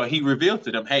 So he revealed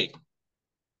to them, hey,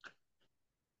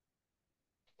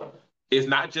 it's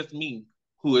not just me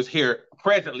who is here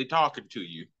presently talking to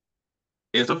you.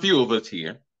 It's a few of us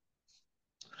here.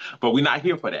 But we're not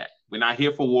here for that. We're not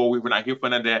here for war. We're not here for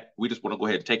none of that. We just want to go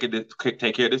ahead and take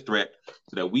care of this threat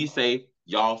so that we say,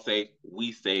 y'all say,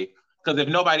 we say. Because if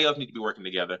nobody else needs to be working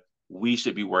together, we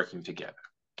should be working together.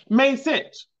 Made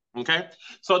sense. Okay.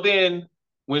 So then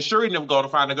when Shuri and them go to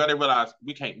find the girl, they realize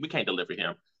we can't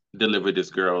deliver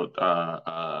this girl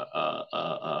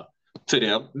to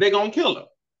them. They're gonna kill her.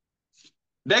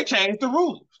 They changed the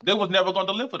rules. They was never gonna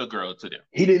deliver the girl to them.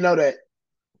 He didn't know that.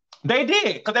 They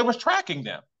did, because they was tracking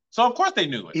them. So of course they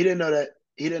knew it. He didn't know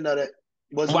that.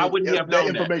 Why wouldn't he have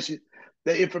known that?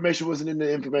 That information wasn't in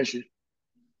the information.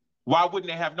 Why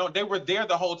wouldn't they have known? They were there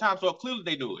the whole time, so clearly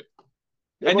they knew it.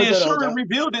 And then Shuri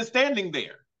revealed it standing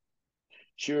there.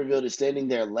 She revealed it standing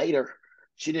there later.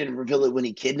 She didn't reveal it when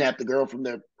he kidnapped the girl from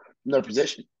their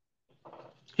position.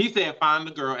 He said, find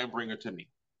the girl and bring her to me.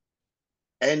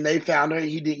 And they found her.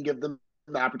 He didn't give them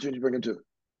the opportunity to bring her to him.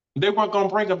 They weren't going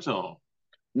to bring him to him.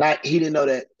 He didn't know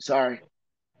that. Sorry.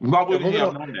 Why would he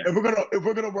have known that? If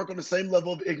we're gonna work on the same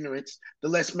level of ignorance,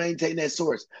 then let's maintain that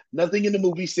source. Nothing in the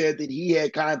movie said that he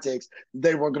had context.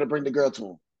 They weren't gonna bring the girl to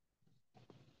him.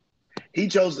 He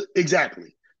chose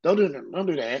exactly. Don't do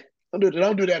that.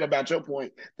 Don't do that about your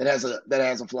point that has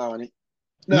a flaw in it.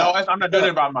 No, I'm not doing it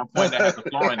about my point that has a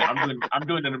flaw in it. I'm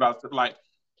doing it about, like,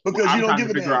 because I'm you don't trying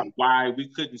to figure out why we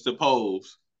couldn't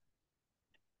suppose.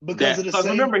 Because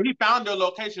remember, he found their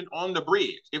location on the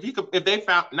bridge. If they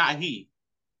found, not he.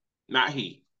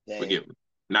 Forgive me,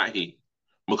 not he,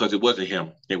 because it wasn't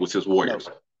him. It was his warriors.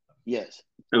 No. Yes,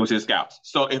 it was his scouts.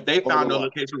 So if they found their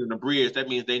location on the bridge, that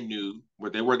means they knew where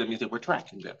they were. That means they were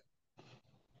tracking them.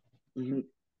 Mm-hmm.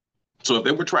 So if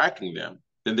they were tracking them,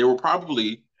 then they were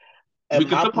probably. And we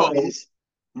can suppose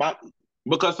that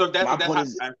because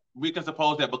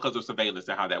of surveillance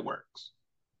and how that works.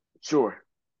 Sure.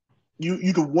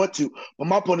 You could want to, but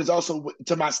my point is also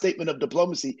to my statement of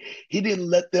diplomacy. He didn't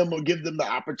let them or give them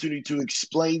the opportunity to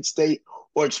explain, state,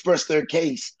 or express their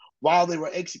case while they were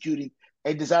executing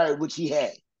a desire which he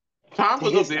had. Time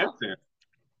was of the essence.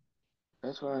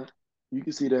 That's fine. You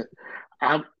can see that.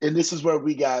 And this is where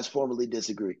we guys formally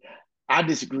disagree. I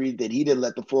disagree that he didn't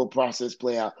let the full process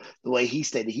play out the way he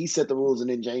stated. He set the rules and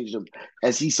then changed them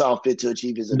as he saw fit to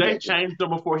achieve his objective. They changed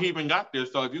them before he even got there.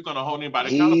 So if you're going to hold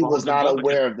anybody accountable, he was not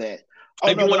aware of that.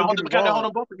 If you want to hold them accountable, hold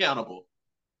them both accountable.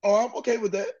 Oh, I'm okay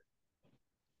with that.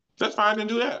 That's fine, then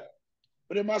do that.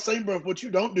 But in my same breath, what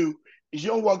you don't do is you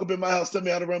don't walk up in my house, tell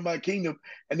me how to run my kingdom,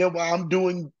 and then while I'm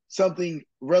doing something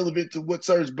relevant to what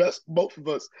serves best both of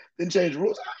us, then change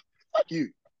rules. Fuck you.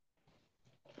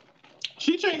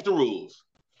 She changed the rules.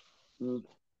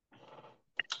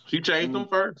 She changed them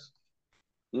first.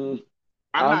 I'm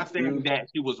not saying that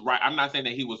he was right. I'm not saying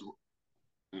that he was,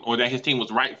 or that his team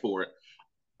was right for it.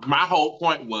 My whole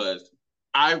point was,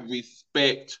 I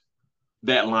respect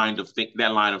that line of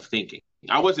thinking.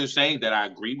 I wasn't saying that I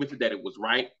agree with it, that it was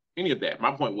right, any of that.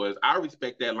 My point was, I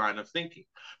respect that line of thinking,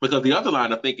 because the other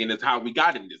line of thinking is how we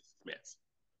got in this mess.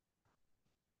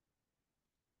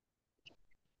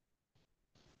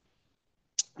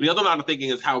 The other line of thinking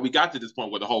is how we got to this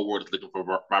point where the whole world is looking for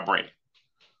vibranium.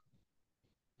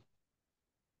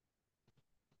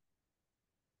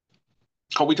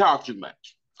 Because we talk too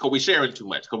much. Because we sharing too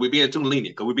much. Because we're being too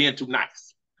lenient. Because we're being too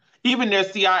nice. Even their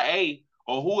CIA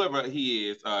or whoever he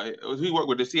is, he worked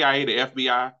with the CIA, the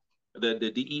FBI,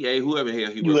 the DEA, whoever he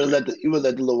you would let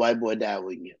the little white boy die,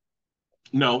 wouldn't you?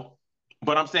 No,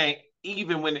 but I'm saying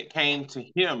even when it came to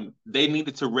him, they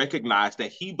needed to recognize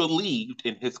that he believed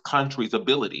in his country's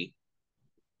ability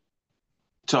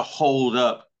to hold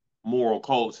up moral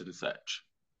codes and such.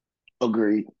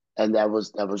 Agreed, and that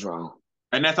was wrong.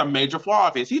 And that's a major flaw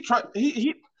of his. He's sitting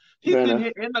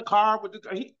here in the car with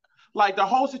like the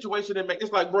whole situation.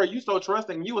 It's like, bro, you so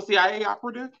trusting. You a CIA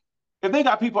operative? If they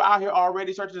got people out here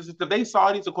already searching the system, they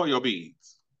saw these Sequoia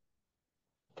beads,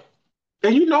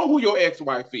 and you know who your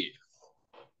ex-wife is.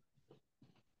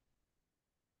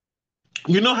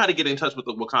 You know how to get in touch with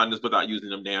the Wakandans without using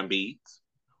them damn beads.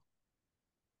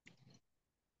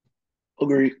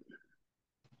 Agreed.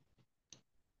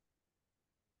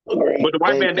 But the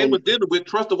white man they was dealing with,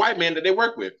 trust the white man that they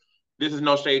work with. This is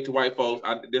no shade to white folks.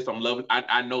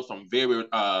 I know some very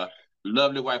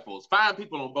lovely white folks. Fine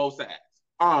people on both sides.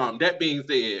 That being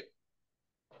said,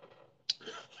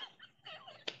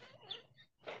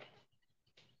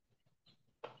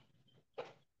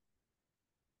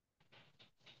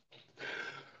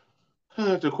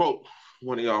 to quote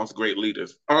one of y'all's great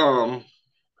leaders, that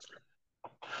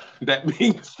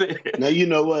being said. Now you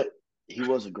know what? He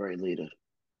was a great leader.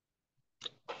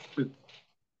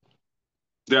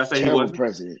 Did I say Terrible he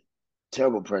wasn't?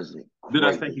 Terrible president. Did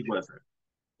I say leader. He wasn't?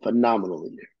 Phenomenal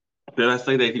leader. Did I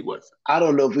say that he wasn't? I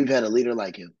don't know if we've had a leader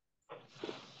like him.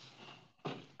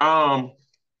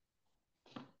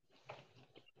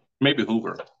 Maybe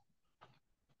Hoover.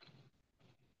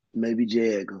 Maybe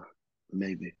J. Edgar.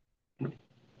 Maybe.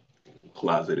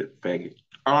 Closeted faggot.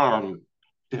 Damn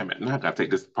it. Now I gotta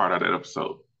take this part out of that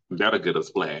episode. That'll get us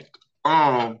flagged.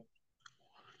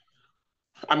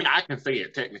 I mean, I can say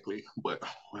it technically, but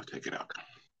we'll take it out.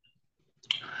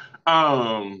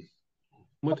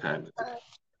 What time is it?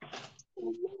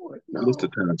 No. What's the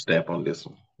timestamp on this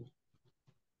one?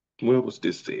 Where was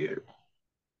this said?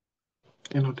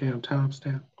 Ain't no damn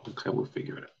timestamp. Okay, we'll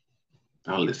figure it out.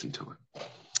 I'll listen to it.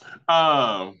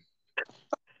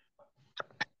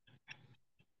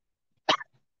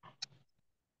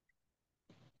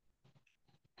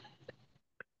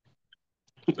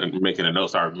 And making a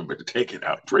note, so I remember to take it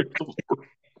out.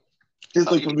 Just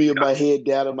look for me with my head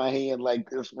down in my hand like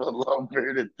this for a long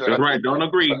period of time. That's right. Don't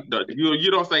agree.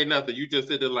 You don't say nothing. You just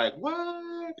sit there like,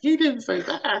 what? He didn't say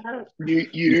that. You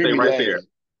hear stay me right laughing. There.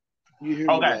 You hear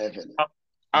me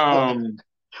laughing.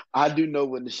 I do know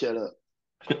when to shut up.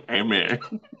 Amen.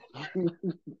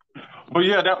 But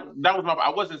yeah, that was my. I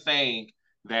wasn't saying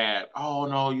that. Oh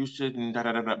no, you shouldn't. Da,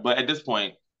 da, da, da. But at this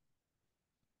point,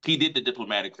 he did the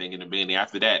diplomatic thing in the beginning.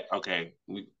 After that, okay,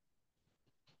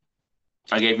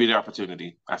 I gave you the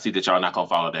opportunity. I see that y'all not gonna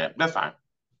follow that. That's fine.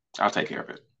 I'll take care of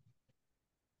it.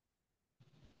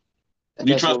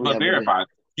 You trust but verify.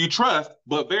 You trust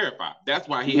but verify. That's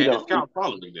why he had his count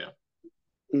following them.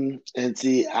 And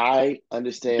see, I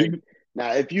understand.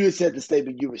 Now, if you had said the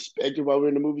statement you respected while we were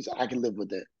in the movies, I can live with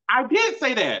that. I did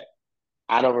say that.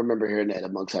 I don't remember hearing that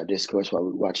amongst our discourse while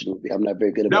we were watching the movie. I'm not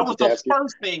very good about that. That was the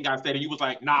first thing I said, and you was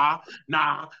like, nah.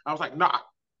 I was like, nah.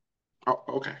 Oh,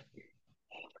 okay.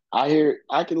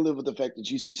 I can live with the fact that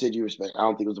you said you respect. I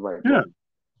don't think it was the right play. Yeah.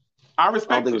 I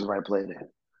respect I don't think it was the right play there.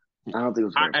 I don't think it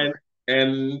was the right play.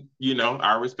 And,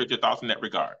 I respect your thoughts in that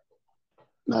regard.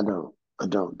 I don't.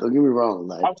 Don't get me wrong.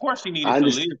 Like, of course she needed to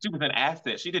live. She was an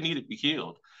asset. She didn't need to be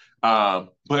killed.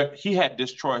 But he had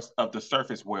this choice of the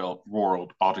surface world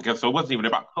altogether. So it wasn't even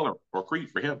about color or creed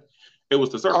for him. It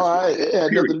was the surface world. It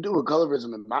had nothing to do with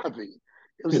colorism, in my opinion.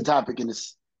 It was a topic, and it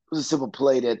was a simple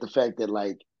play that the fact that,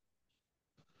 like,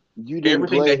 you didn't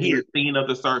everything that he had seen of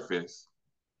the surface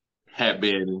had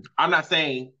been. I'm not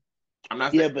saying.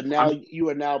 Yeah, but now you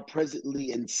are now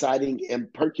presently inciting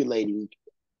and percolating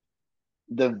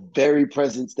the very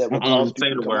presence that will cause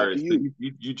people to come after you.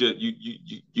 You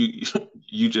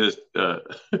just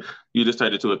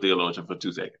turned into a theologian for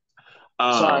 2 seconds.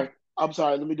 I'm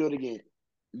sorry. Let me do it again.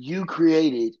 You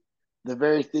created the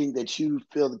very thing that you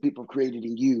feel the people created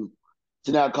in you, and now you are now presently inciting and percolating the very presence that will cause people to come after you. You just turned into a theologian for 2 seconds. You created the very thing that you feel the people created in you, and now you are now presently inciting and percolating the very presence that will cause people to come after you. You created the very thing that you feel the people created in you,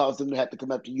 So now it causes them to have to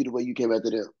come after you the way you came after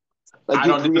them. Like I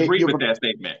don't disagree with that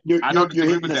statement. I don't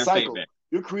disagree with that statement.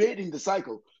 You're creating the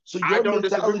cycle. So your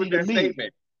mentality to me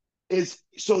statement. Is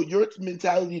so your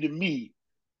mentality to me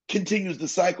continues the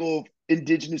cycle of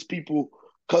indigenous people,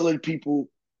 colored people,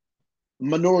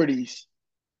 minorities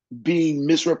being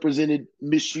misrepresented,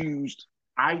 misused.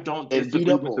 I don't disagree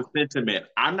with the sentiment.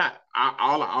 I'm not.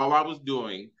 All I was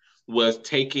doing was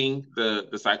taking the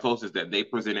psychosis that they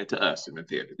presented to us in the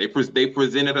theater. They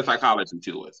presented a psychology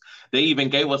to us. They even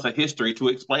gave us a history to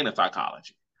explain a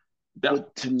psychology.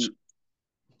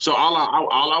 So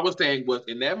all I was saying was,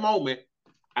 in that moment,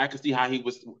 I could see how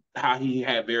he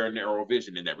had very narrow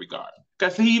vision in that regard.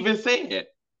 Because he even said,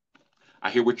 "I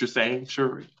hear what you're saying,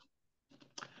 Shuri."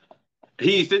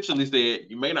 He essentially said,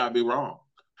 "You may not be wrong."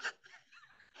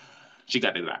 She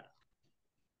got to that.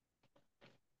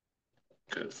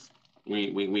 Because we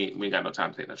ain't got no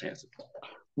time to take no chances.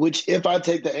 Which, if I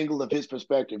take the angle of his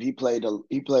perspective, he played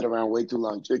around way too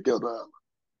long. Should have killed her.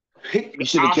 He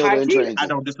should have killed her in transit. I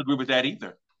don't disagree with that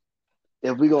either.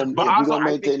 If we're gonna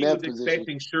maintain that position,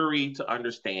 expecting Shuri to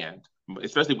understand,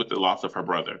 especially with the loss of her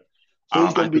brother. So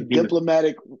he's going to be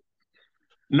diplomatic.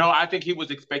 No, I think he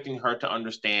was expecting her to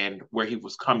understand where he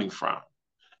was coming from,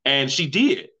 and she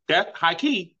did. That high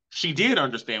key, she did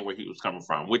understand where he was coming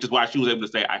from, which is why she was able to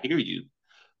say, "I hear you.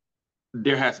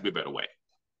 There has to be a better way."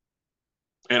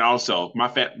 And also, my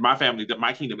family,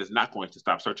 my kingdom is not going to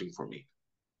stop searching for me.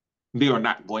 They are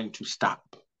not going to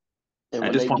stop. And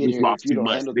at this point, we've lost too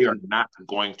much. They are not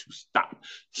going to stop.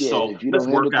 Yeah, so if you don't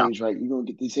handle things right, you're going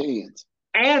to get these hands.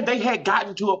 And they had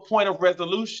gotten to a point of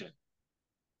resolution.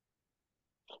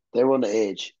 They were on the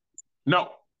edge.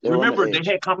 No, remember they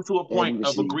had come to a point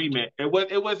of agreement. It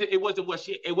wasn't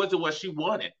what she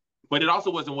wanted, but it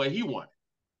also wasn't what he wanted.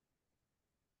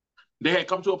 They had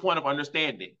come to a point of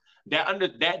understanding.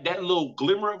 That little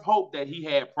glimmer of hope that he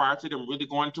had prior to them really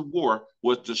going to war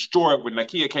was destroyed when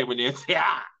Nakia came in there and said,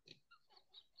 "Ah."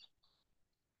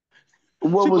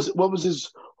 What was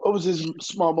his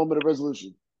small moment of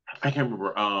resolution? I can't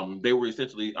remember. They were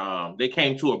essentially they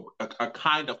came to a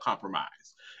kind of compromise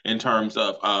in terms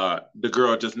of the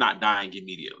girl just not dying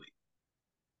immediately.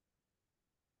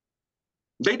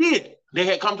 They did. They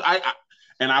had come to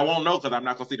and I won't know because I'm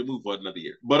not gonna see the movie for another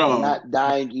year. But not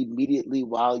dying immediately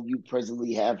while you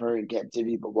presently have her in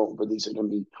captivity, but won't release her to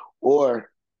me,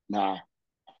 or nah.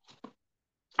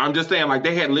 I'm just saying, like,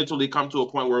 they had literally come to a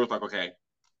point where it was like, okay,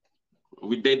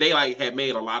 they like had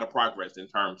made a lot of progress in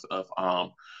terms of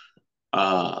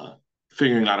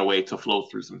figuring out a way to flow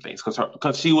through some things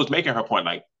because she was making her point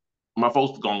like, my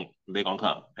folks they're gonna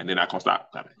come and they're not gonna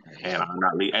stop coming, and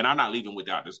I'm not leaving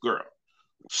without this girl.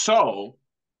 So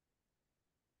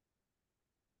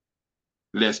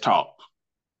let's talk.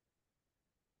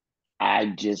 I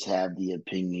just have the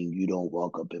opinion you don't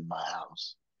walk up in my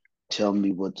house, tell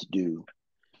me what to do,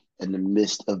 in the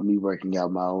midst of me working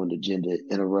out my own agenda,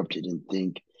 interrupt it and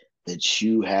think that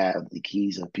you have the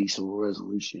keys of peaceful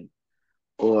resolution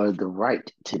or the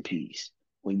right to peace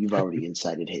when you've already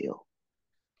incited hell.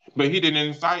 But he didn't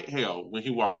incite hell when he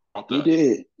walked up. He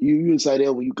did. You incite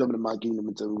hell when you come to my kingdom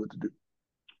and tell me what to do.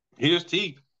 His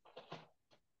teeth.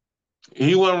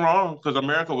 He wasn't wrong because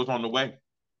America was on the way.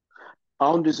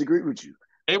 I don't disagree with you.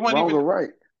 It wasn't wrong or right.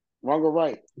 Wrong or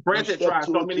right. Brandon tried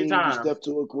so many times. You step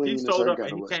to a queen. He showed up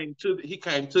and he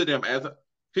came to them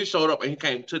he showed up and he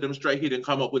came to them straight. He didn't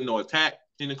come up with no attack.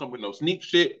 He didn't come up with no sneak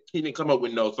shit. He didn't come up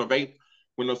with no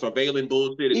surveilling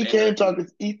bullshit. He came talking.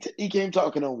 He came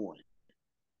talking on one.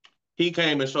 He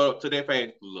came and showed up to their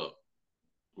face. Look,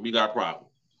 we got a problem.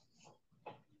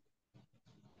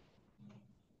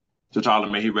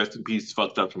 T'Challa, may he rest in peace,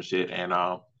 fucked up some shit, and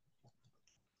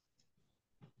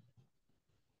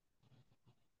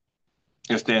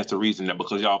it stands to reason that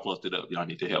because y'all fucked it up, y'all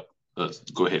need to help us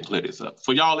go ahead and clear this up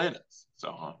for y'all and us.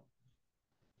 So,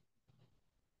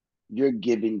 you're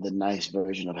giving the nice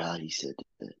version of how he said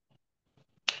it.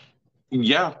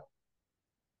 Yeah,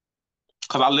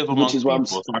 because I live amongst people,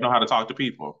 so I know how to talk to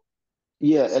people.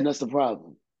 Yeah, and that's the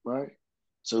problem, right?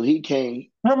 So he came.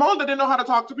 Ramonda didn't know how to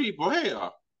talk to people.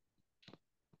 Hell,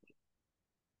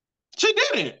 she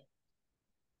didn't.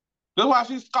 That's why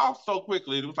she scoffed so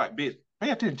quickly. It was like, bitch,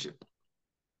 pay attention.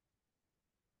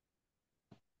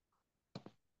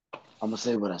 I'm going to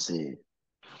say what I said.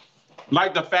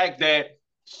 Like the fact that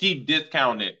she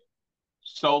discounted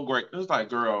so great. It was like,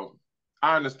 girl,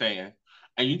 I understand.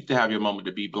 And you need to have your moment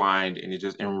to be blind and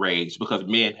just enraged because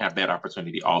men have that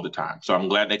opportunity all the time. So I'm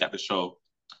glad they got to show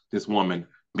this woman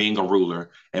being a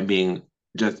ruler and being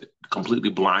just completely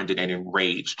blinded and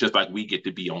enraged, just like we get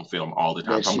to be on film all the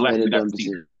time. So I'm glad we got to see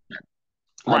that.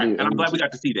 Right. And I'm glad we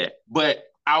got to see that. But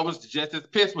I was just as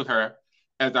pissed with her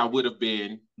as I would have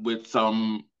been with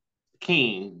some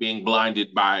king being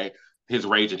blinded by his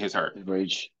rage and his hurt.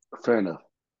 Rage. Fair enough.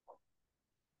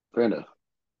 Fair enough.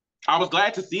 I was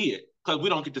glad to see it because we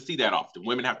don't get to see that often.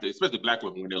 Women have to, especially black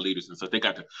women when they're leaders and stuff, they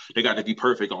got to be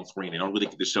perfect on screen. They don't really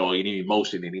get to show any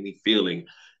emotion and any feeling,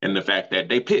 and the fact that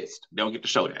they pissed. They don't get to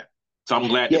show that. So I'm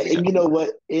glad. Yeah, and you know what?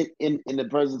 In the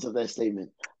presence of that statement,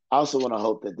 I also want to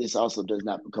hope that this also does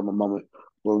not become a moment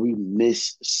where we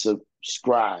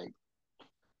missubscribe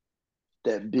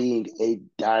that being a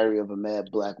diary of a mad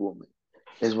black woman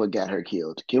is what got her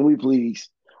killed. Can we please?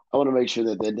 I want to make sure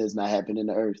that that does not happen in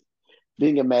the earth.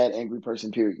 Being a mad, angry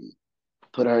person, period,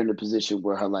 put her in a position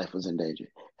where her life was in danger.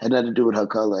 Had nothing to do with her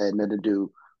color, had nothing to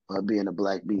do with her being a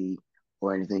black bee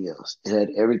or anything else. It had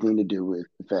everything to do with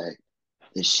the fact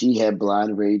that she had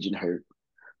blind rage and hurt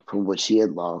from what she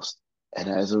had lost, and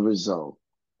as a result,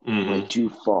 went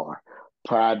too far.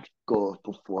 Pride goeth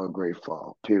before a great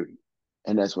fall, period.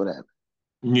 And that's what happened.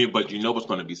 Yeah, but you know what's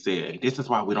going to be said. This is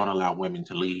why we don't allow women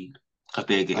to lead, because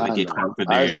they get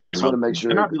confident. I just want to make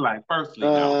sure. And I'll be like, firstly,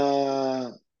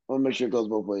 no. I want to make sure it goes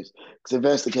both ways. Because if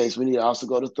that's the case, we need to also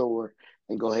go to Thor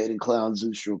and go ahead and clown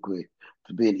Zeus real quick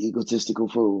for being an egotistical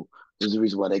fool. There's the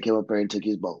reason why they came up there and took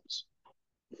his bolts.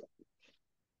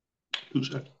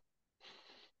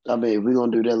 I mean, if we're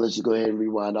going to do that, let's just go ahead and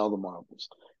rewind all the marbles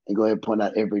and go ahead and point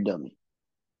out every dummy.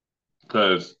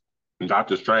 Because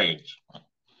Doctor Strange.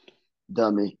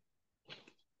 Dummy.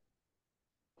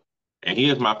 And he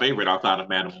is my favorite outside of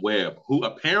Madam Web, who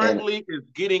apparently is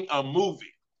getting a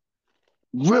movie.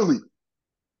 Really?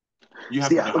 You have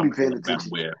to I'll be paying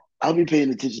attention. I'll be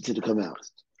paying attention to the come out.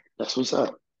 That's what's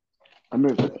up. I'm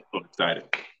ready for that. So excited.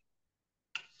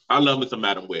 I love me some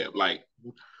Madam Web. Like,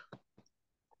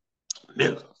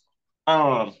 nigga.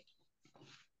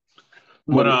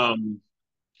 But I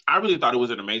really thought it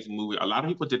was an amazing movie. A lot of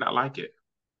people did not like it.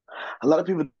 A lot of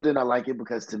people did not like it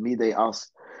because to me,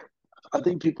 I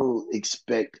think people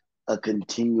expect a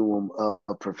continuum of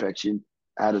perfection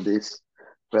out of this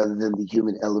rather than the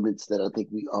human elements that I think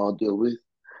we all deal with.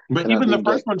 But even the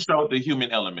first one showed the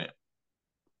human element.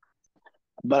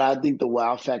 But I think the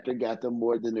wow factor got them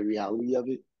more than the reality of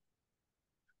it.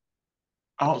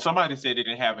 Oh, somebody said it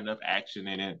didn't have enough action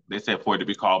in it. They said for it to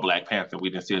be called Black Panther, we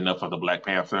didn't see enough of the Black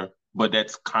Panther. But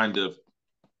that's kind of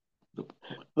the point.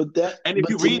 And if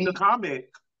you read the comic,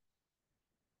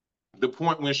 the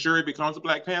point when Shuri becomes a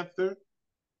Black Panther,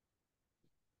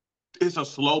 it's a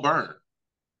slow burn.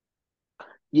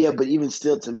 Yeah, but even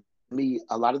still, to me,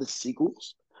 a lot of the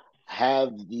sequels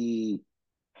have the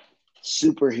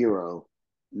superhero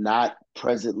not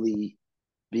presently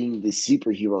being the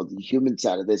superhero. The human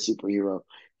side of that superhero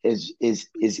is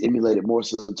emulated more.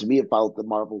 So to me, it followed the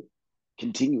Marvel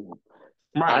continuum.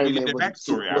 Right, Iron Man was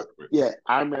backstory afterwards. Yeah,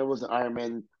 Iron Man was an Iron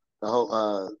Man. The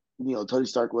whole, Tony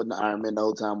Stark wasn't an Iron Man the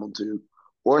whole time on 2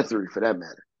 or 3 for that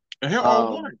matter. And here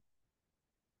on 1.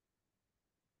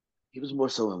 He was more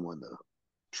so in 1 though.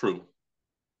 True.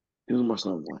 He was more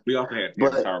so in 1. We also had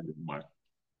Star Wars 1.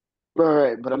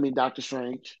 Right, but I mean Doctor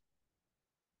Strange.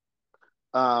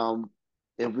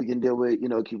 If we can deal with,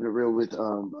 keeping it real with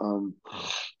oh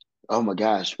my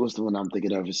gosh, what's the one I'm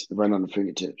thinking of? It's right on the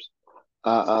fingertips.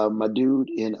 My dude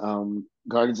in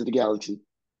Guardians of the Galaxy,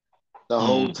 the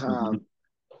whole time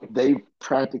they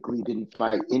practically didn't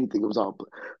fight anything. It was all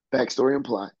backstory and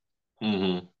plot.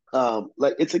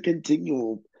 Like it's a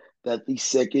continuum that the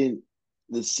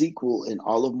sequel in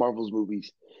all of Marvel's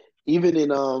movies, even in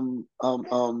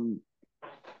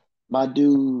my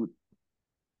dude.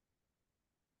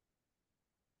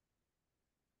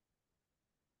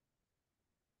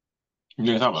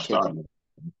 You're talking about Star-Lord.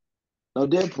 No,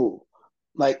 Deadpool.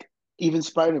 Like even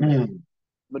Spider-Man.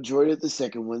 Majority of the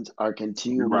second ones are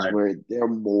continuums where they're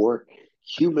more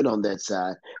human on that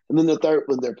side, and then the third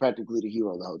one they're practically the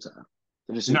hero the whole time.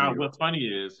 Now, what's funny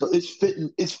is so it's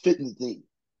fitting the theme.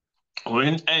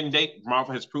 And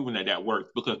Marvel has proven that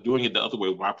works because doing it the other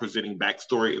way by presenting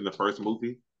backstory in the first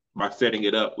movie, by setting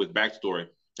it up with backstory,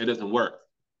 it doesn't work.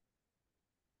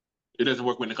 It doesn't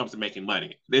work when it comes to making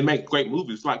money. They make great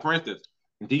movies, like for instance,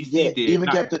 DC did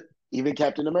even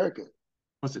Captain America.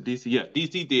 What's it? DC? Yeah,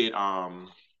 DC did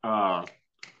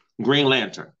Green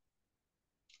Lantern.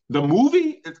 The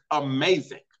movie is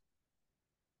amazing.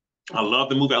 I love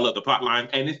the movie. I love the plot line,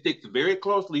 and it sticks very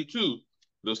closely to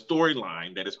the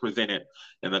storyline that is presented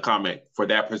in the comic for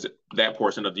that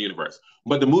portion of the universe.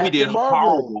 But the movie did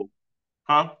horrible,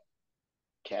 huh?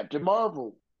 Captain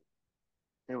Marvel.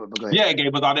 Yeah, it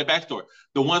gave us all that backstory.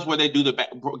 The ones where they do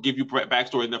give you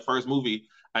backstory in the first movie,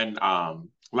 and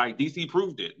like DC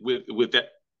proved it with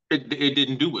that, it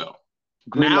didn't do well.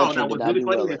 Green Now, Lantern did what's not really do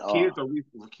funny well is at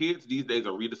all. kids these days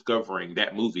are rediscovering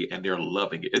that movie and they're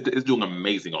loving it. It's doing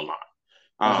amazing online.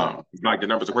 Like the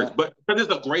numbers are crazy, but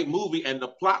it's a great movie and the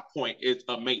plot point is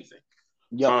amazing.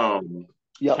 Yep.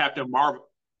 Yep. Captain Marvel,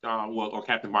 or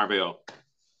Captain Marvel.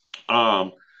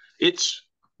 It's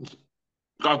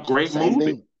a great Same movie.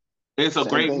 thing. It's a Same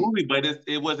great thing. movie, but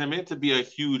it wasn't meant to be a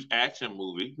huge action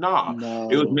movie. Nah, No.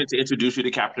 it was meant to introduce you to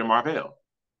Captain Marvel.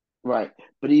 Right.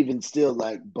 But even still,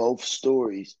 like both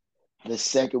stories, the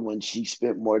second one, she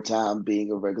spent more time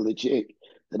being a regular chick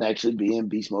than actually being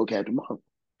Beast Mode Captain Marvel.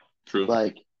 True.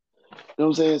 Like, you know what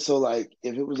I'm saying? So, like,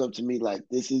 if it was up to me, like,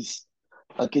 this is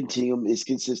a continuum, it's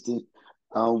consistent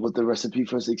with the recipe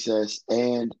for success,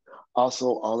 and also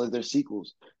all of their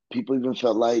sequels. People even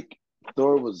felt like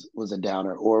Thor was a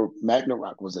downer, or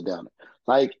Ragnarok was a downer.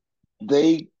 Like,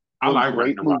 they I were like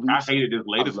great Ragnarok. I movies. hated this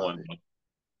I latest love one. it.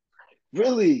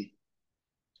 Really?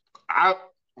 I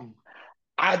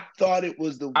thought it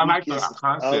was the I like the weakest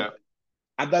concept.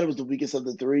 I thought it was the weakest of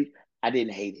the three. I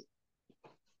didn't hate it.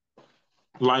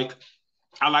 Like,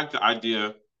 I like the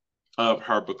idea of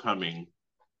her becoming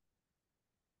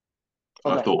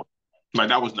a Thor. Like,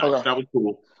 that was nice. Okay. That was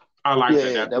cool. I like that.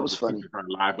 Yeah, That that Thor was was funny. keeping her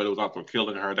alive, but it was also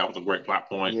killing her. That was a great plot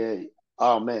point. Yeah.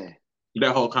 Oh man.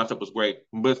 That whole concept was great.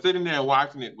 But sitting there and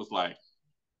watching it was like,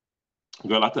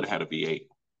 girl, I could have had a V8.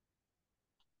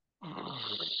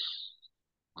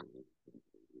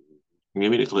 Give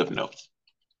me the cliff notes.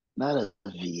 Not a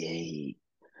V8.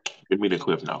 Give me the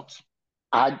cliff notes.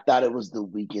 I thought it was the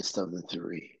weakest of the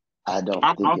three. I don't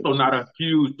I'm think it also was not a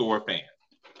huge Thor fan.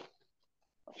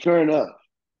 Fair enough.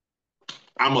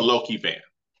 I'm a Loki fan.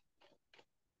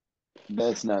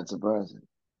 That's not surprising.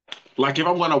 Like, if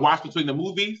I'm going to watch between the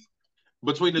movies,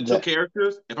 between the two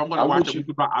characters, if I'm going to watch a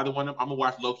movie about either one of them, I'm going to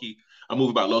watch a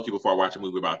movie about Loki before I watch a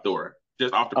movie about Thor.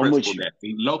 Just off the principle that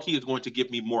Loki is going to give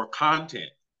me more content.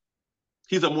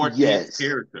 He's a more dense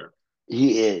character.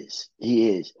 He is.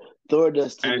 Thor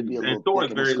does tend to be a little Thor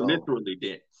thick is in the very skull. literally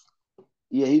dense.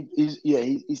 Yeah,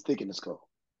 he's thick in the skull.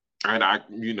 And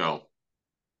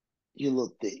he's a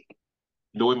little thick.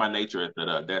 The way my nature is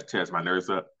that tears my nerves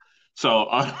up. So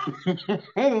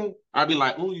I'd be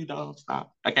like, "Oh, you don't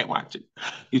stop! I can't watch it.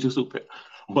 You're too stupid."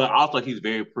 But also, he's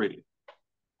very pretty,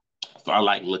 so I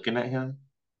like looking at him.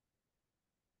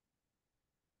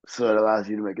 So it allows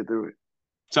you to make it through it.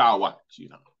 So I'll watch,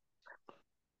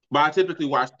 But I typically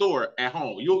watch Thor at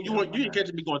home. You ain't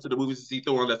catching me going to the movies to see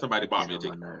Thor unless somebody bought me a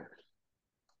ticket.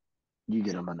 You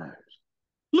get on my nerves.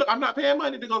 Look, I'm not paying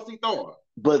money to go see Thor.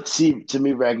 But see, to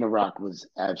me, Ragnarok was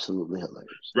absolutely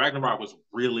hilarious. Ragnarok was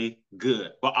really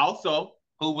good. But also,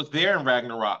 who was there in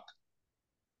Ragnarok?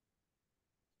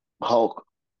 Hulk.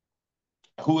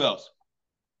 Who else?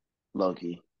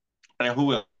 Loki. And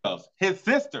who else? His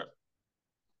sister.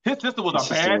 His sister was a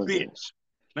bad bitch.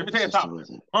 Let me tell you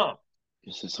something.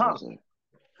 His sister was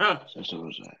there. Sister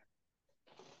was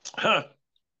there.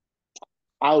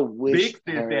 I wish Big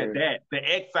sis the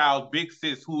exiled big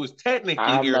sis who is technically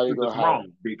heir to the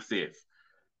throne, big sis.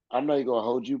 I'm not even gonna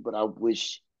hold you, but I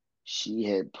wish she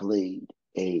had played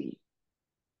a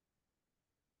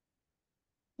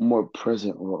more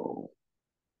present role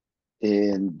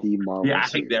in the Marvel series.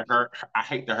 I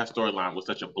hate that her storyline was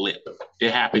such a blip.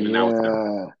 It happened and that was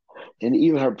done. And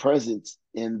even her presence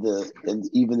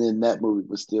even in that movie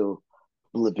was still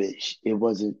blippish. It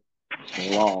wasn't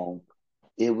long.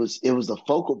 It was a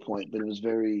focal point, but it was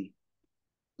very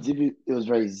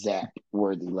Zap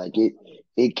worthy. Like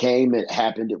it came, it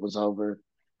happened, it was over.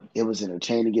 It was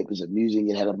entertaining. It was amusing.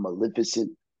 It had a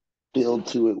Maleficent feel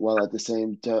to it, while at the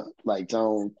same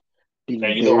tone being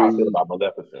and you know how I feel about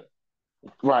Maleficent,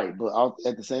 right? But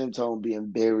at the same tone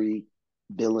being very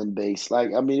villain based.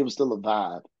 Like, I mean, it was still a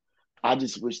vibe. I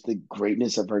just wish the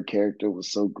greatness of her character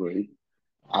was so great.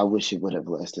 I wish it would have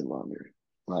lasted longer.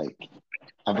 Like,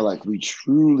 I feel like we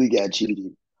truly got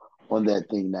cheated on that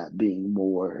thing not being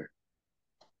more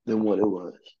than what it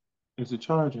was. Is it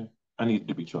charging? I need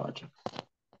to be charging.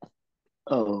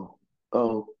 Oh.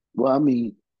 Well, I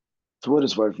mean, to what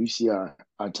it's worth, you see our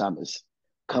time is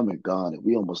come and gone, and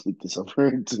we almost leaked this over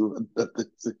into another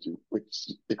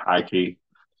situation. High key.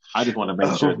 I just want to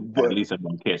make sure that at least I'm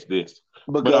going to catch this.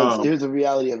 Because here's the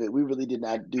reality of it. We really did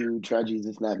not do Try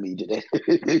Jesus, Not Me today.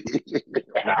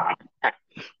 Nah.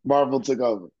 Marvel took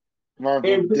over.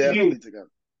 Marvel definitely took over.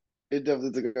 It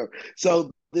definitely took over.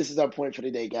 So this is our point for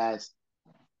today, guys.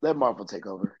 Let Marvel take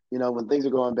over. You know, when things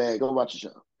are going bad, go watch a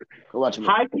show. Go watch a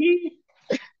movie. High key?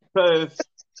 Because,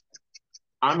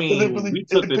 I mean, we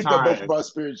took the time. It picked up both of our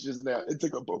spirits just now. It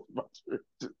took up both of our spirits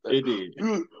just now. It did.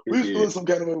 We were feeling some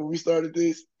kind of way when we started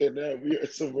this, and now we are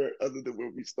somewhere other than where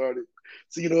we started.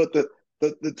 So you know what?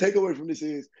 the takeaway from this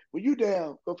is when you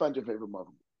down, go find your favorite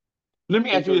Marvel. Let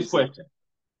me ask you this question: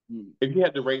 if you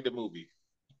had to rate the movie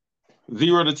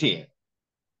 0 to 10,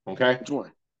 okay? Which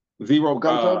one?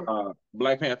 0,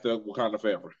 Black Panther, Wakanda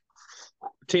Forever.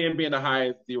 10 being the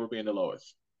highest, 0 being the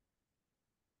lowest.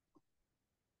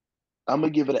 I'm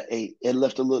gonna give it an 8. It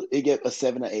left a little. It gave a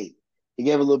 7 or 8. It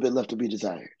gave a little bit left to be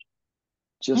desired,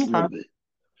 just a little bit.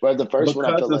 Where the first one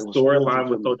I felt like the storyline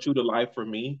was so true to life for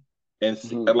me, and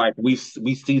like we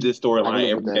see this storyline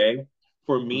every day.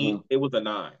 For me, it was a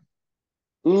 9.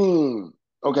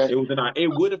 Okay, it was a 9. It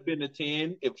would have been a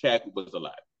 10 if Chadwick was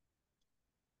alive.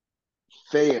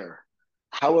 Fair.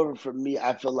 However, for me,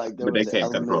 I feel like there was an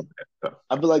element.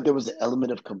 I feel like there was an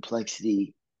element of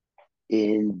complexity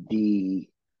in the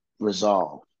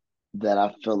resolve that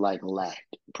I feel like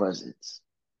lacked presence.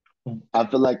 I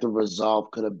feel like the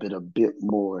resolve could have been a bit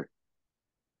more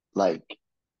like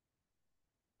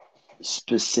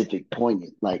specific,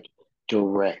 poignant, like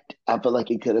direct. I feel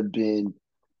like it could have been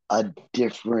a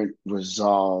different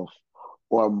resolve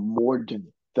or a more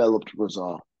developed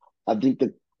resolve. I think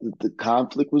the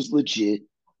conflict was legit.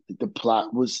 The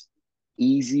plot was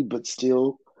easy, but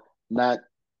still not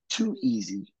too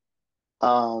easy.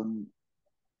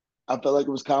 I felt like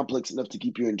it was complex enough to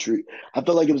keep you intrigued. I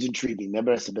felt like it was intriguing. Maybe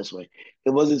that's the best way. It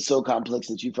wasn't so complex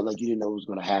that you felt like you didn't know what was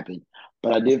going to happen,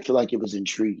 but I did feel like it was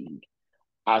intriguing.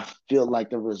 I feel like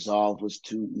the resolve was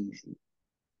too easy.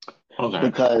 Okay.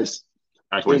 Because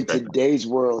in today's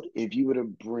world, if you were to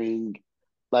bring,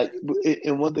 like,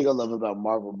 and one thing I love about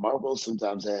Marvel, Marvel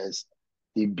sometimes has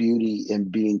the beauty in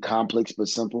being complex but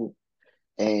simple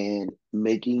and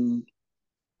making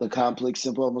the complex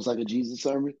simple, almost like a Jesus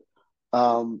sermon.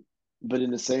 But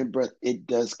in the same breath, it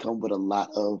does come with a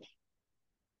lot of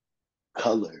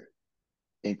color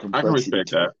and complexity. I can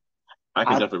respect that. I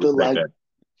can definitely respect that.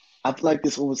 I feel like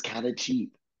this one was kind of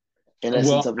cheap. In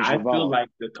essence of its revolve. Feel like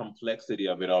the complexity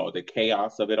of it all, the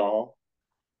chaos of it all,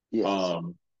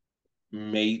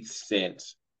 made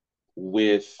sense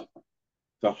with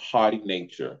the haughty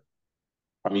nature.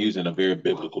 I'm using a very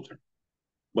biblical term,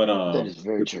 but that is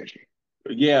very churchy.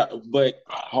 Yeah, but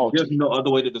there's no other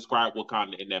way to describe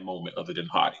Wakanda in that moment other than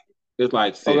haughty. It's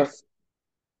like sis. Okay.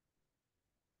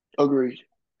 Agreed.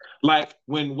 Like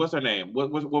when what's her name? What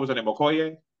was her name?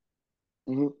 Okoye?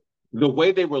 The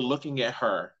way they were looking at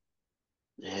her.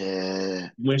 Yeah.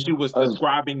 When she was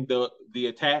describing the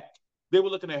attack, they were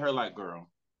looking at her like, "Girl,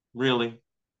 really?"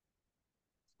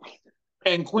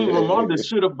 And Queen Ramonda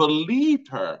should have believed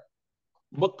her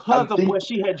because of what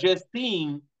she had just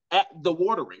seen at the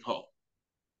watering hole.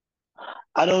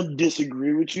 I don't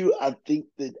disagree with you. I think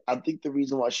the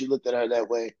reason why she looked at her that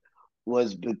way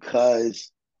was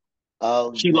because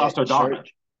of she lost her daughter.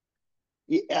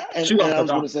 Yeah, and I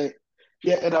was going to say,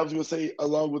 and I was going to say,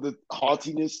 along with the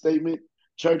haughtiness statement,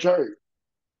 church hurt.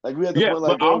 Like we had the point,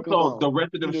 like, but also the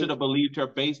rest of them should have believed her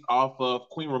based off of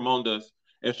Queen Ramonda's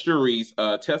and Shuri's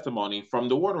testimony from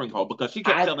the watering hole, because she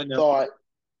kept telling them.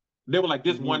 They were like,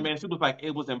 this one man. She was like,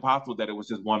 it was impossible that it was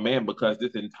just one man because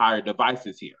this entire device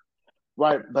is here.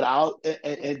 Right, but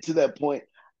and to that point,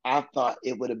 I thought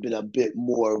it would have been a bit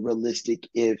more realistic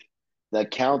if the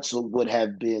council would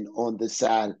have been on the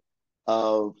side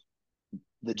of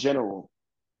the general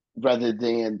rather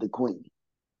than the queen.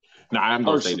 Now, I am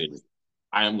going to say this.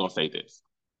 And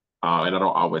I don't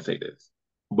always say this,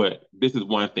 but this is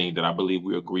one thing that I believe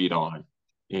we agreed on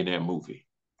in that movie.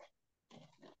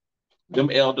 Them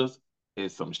elders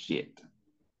is some shit.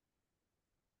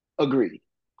 Agreed.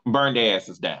 Burn their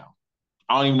asses down.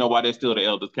 I don't even know why they're still the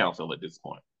elders council at this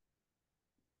point.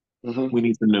 We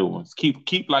need some new ones.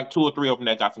 Keep like 2 or 3 of them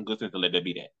that got some good sense to let that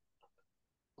be that.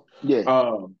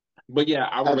 Yeah. But yeah,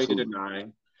 I would rate it a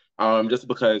 9. Just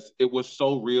because it was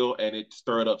so real and it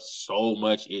stirred up so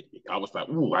much. I was like,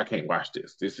 ooh, I can't watch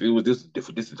this. This is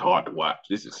different. This is hard to watch.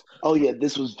 This is. Oh yeah,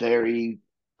 this was very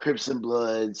Crips and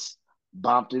Bloods,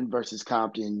 Bompton versus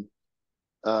Compton,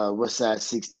 West Side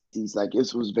 60s. Like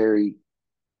this was very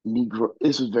Negro.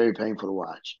 This was very painful to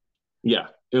watch. Yeah,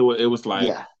 it was like,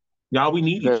 y'all, we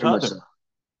need each other. So.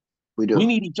 We do. We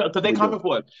need each other because they're coming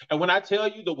for us. And when I tell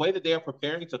you the way that they are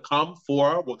preparing to come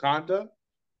for Wakanda,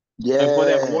 and for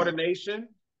that water nation,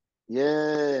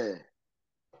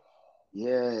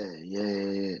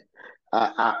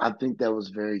 I think that was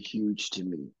very huge to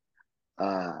me.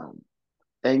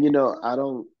 And you know, I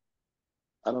don't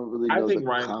really know. I think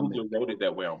Ryan Coogler wrote it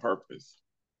that way on purpose.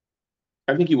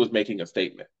 I think he was making a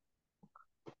statement.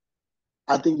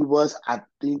 I think he was. I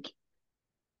think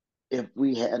if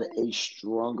we had a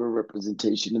stronger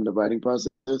representation in the writing process,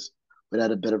 we'd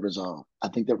had a better resolve. I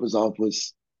think that resolve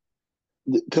was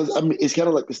because I mean it's kind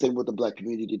of like the same with the Black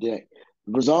community today.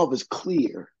 Resolve is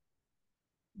clear.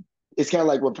 It's kind of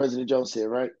like what President Jones said,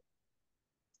 right?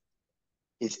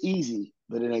 It's easy,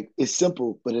 but it ain't. It's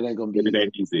simple, but it ain't gonna be easy. It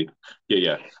ain't easy.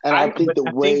 Yeah. And I think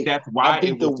that's why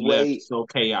it was left so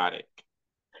chaotic.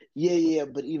 Yeah.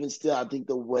 But even still, I think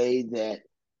the way that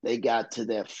they got to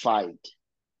that fight,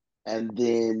 and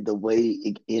then the way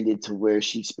it ended to where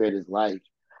she spared his life,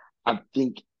 I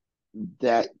think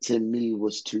that to me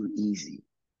was too easy.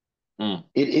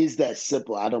 It is that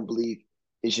simple. I don't believe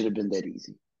it should have been that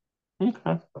easy.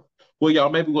 Okay. Well, y'all,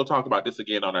 maybe we'll talk about this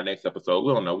again on our next episode.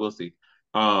 We don't know. We'll see.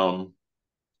 A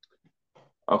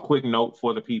quick note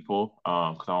for the people,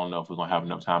 because I don't know if we're gonna have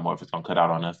enough time or if it's gonna cut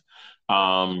out on us.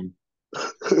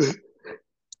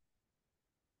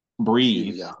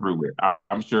 Breathe through it.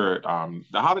 I'm sure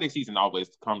the holiday season always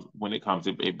comes when it comes,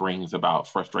 it brings about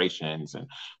frustrations, and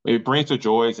it brings the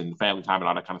joys and family time and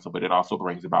all that kind of stuff, but it also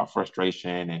brings about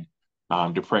frustration and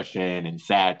depression and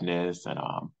sadness and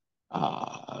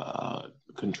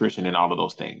contrition and all of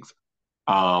those things.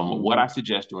 What I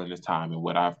suggest during this time and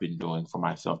what I've been doing for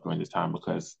myself during this time,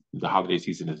 because the holiday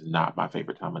season is not my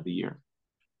favorite time of the year.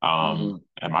 And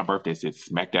my birthday sits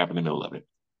smack dab in the middle of it.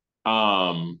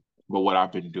 But what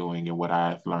I've been doing and what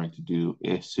I've learned to do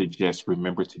is to just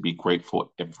remember to be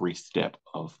grateful every step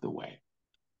of the way.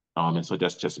 And so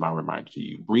that's just my reminder to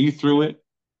you. Breathe through it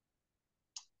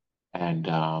and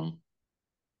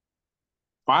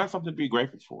find something to be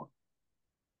grateful for.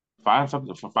 Find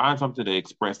something to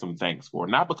express some thanks for.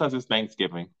 Not because it's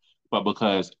Thanksgiving, but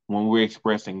because when we're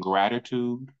expressing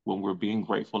gratitude, when we're being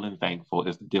grateful and thankful,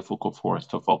 it's difficult for us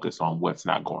to focus on what's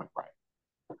not going right.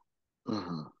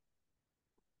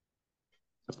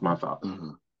 That's my thought.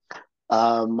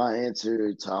 My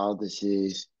answer to all this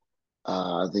is,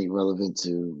 I think, relevant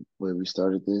to where we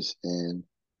started this. And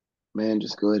man,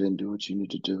 just go ahead and do what you need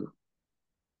to do.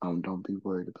 Don't be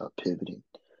worried about pivoting.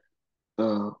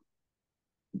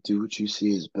 Do what you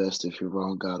see is best. If you're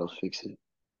wrong, God will fix it.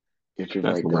 If you're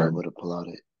right, God will applaud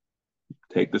it.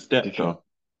 Take the step, though.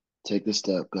 Take the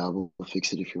step. God will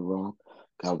fix it. If you're wrong,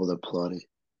 God will applaud it.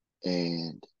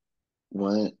 And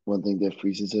one thing that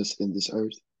freezes us in this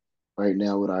earth right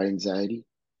now with our anxiety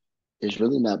is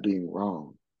really not being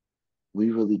wrong.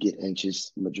 We really get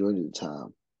anxious majority of the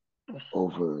time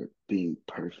over being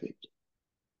perfect.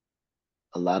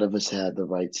 A lot of us have the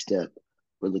right step.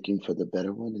 We're looking for the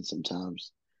better one, and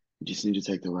sometimes you just need to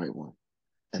take the right one,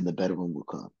 and the better one will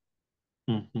come.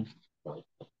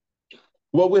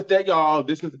 Well, with that, y'all,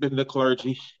 this has been the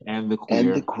clergy and the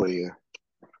queer.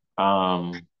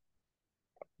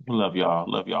 Love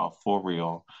y'all for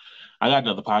real. I got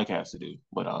another podcast to do,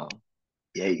 but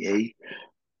Yay.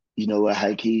 You know what,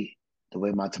 high key, the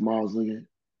way my tomorrow's looking,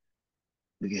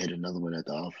 we can hit another one at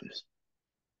the office.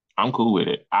 I'm cool with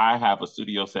it. I have a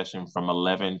studio session from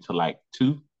 11 to like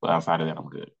 2, but outside of that, I'm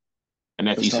good. And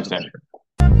that's Eastern Standard.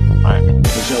 All right.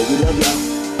 For sure. We love y'all.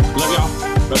 Love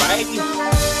y'all.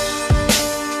 Bye-bye.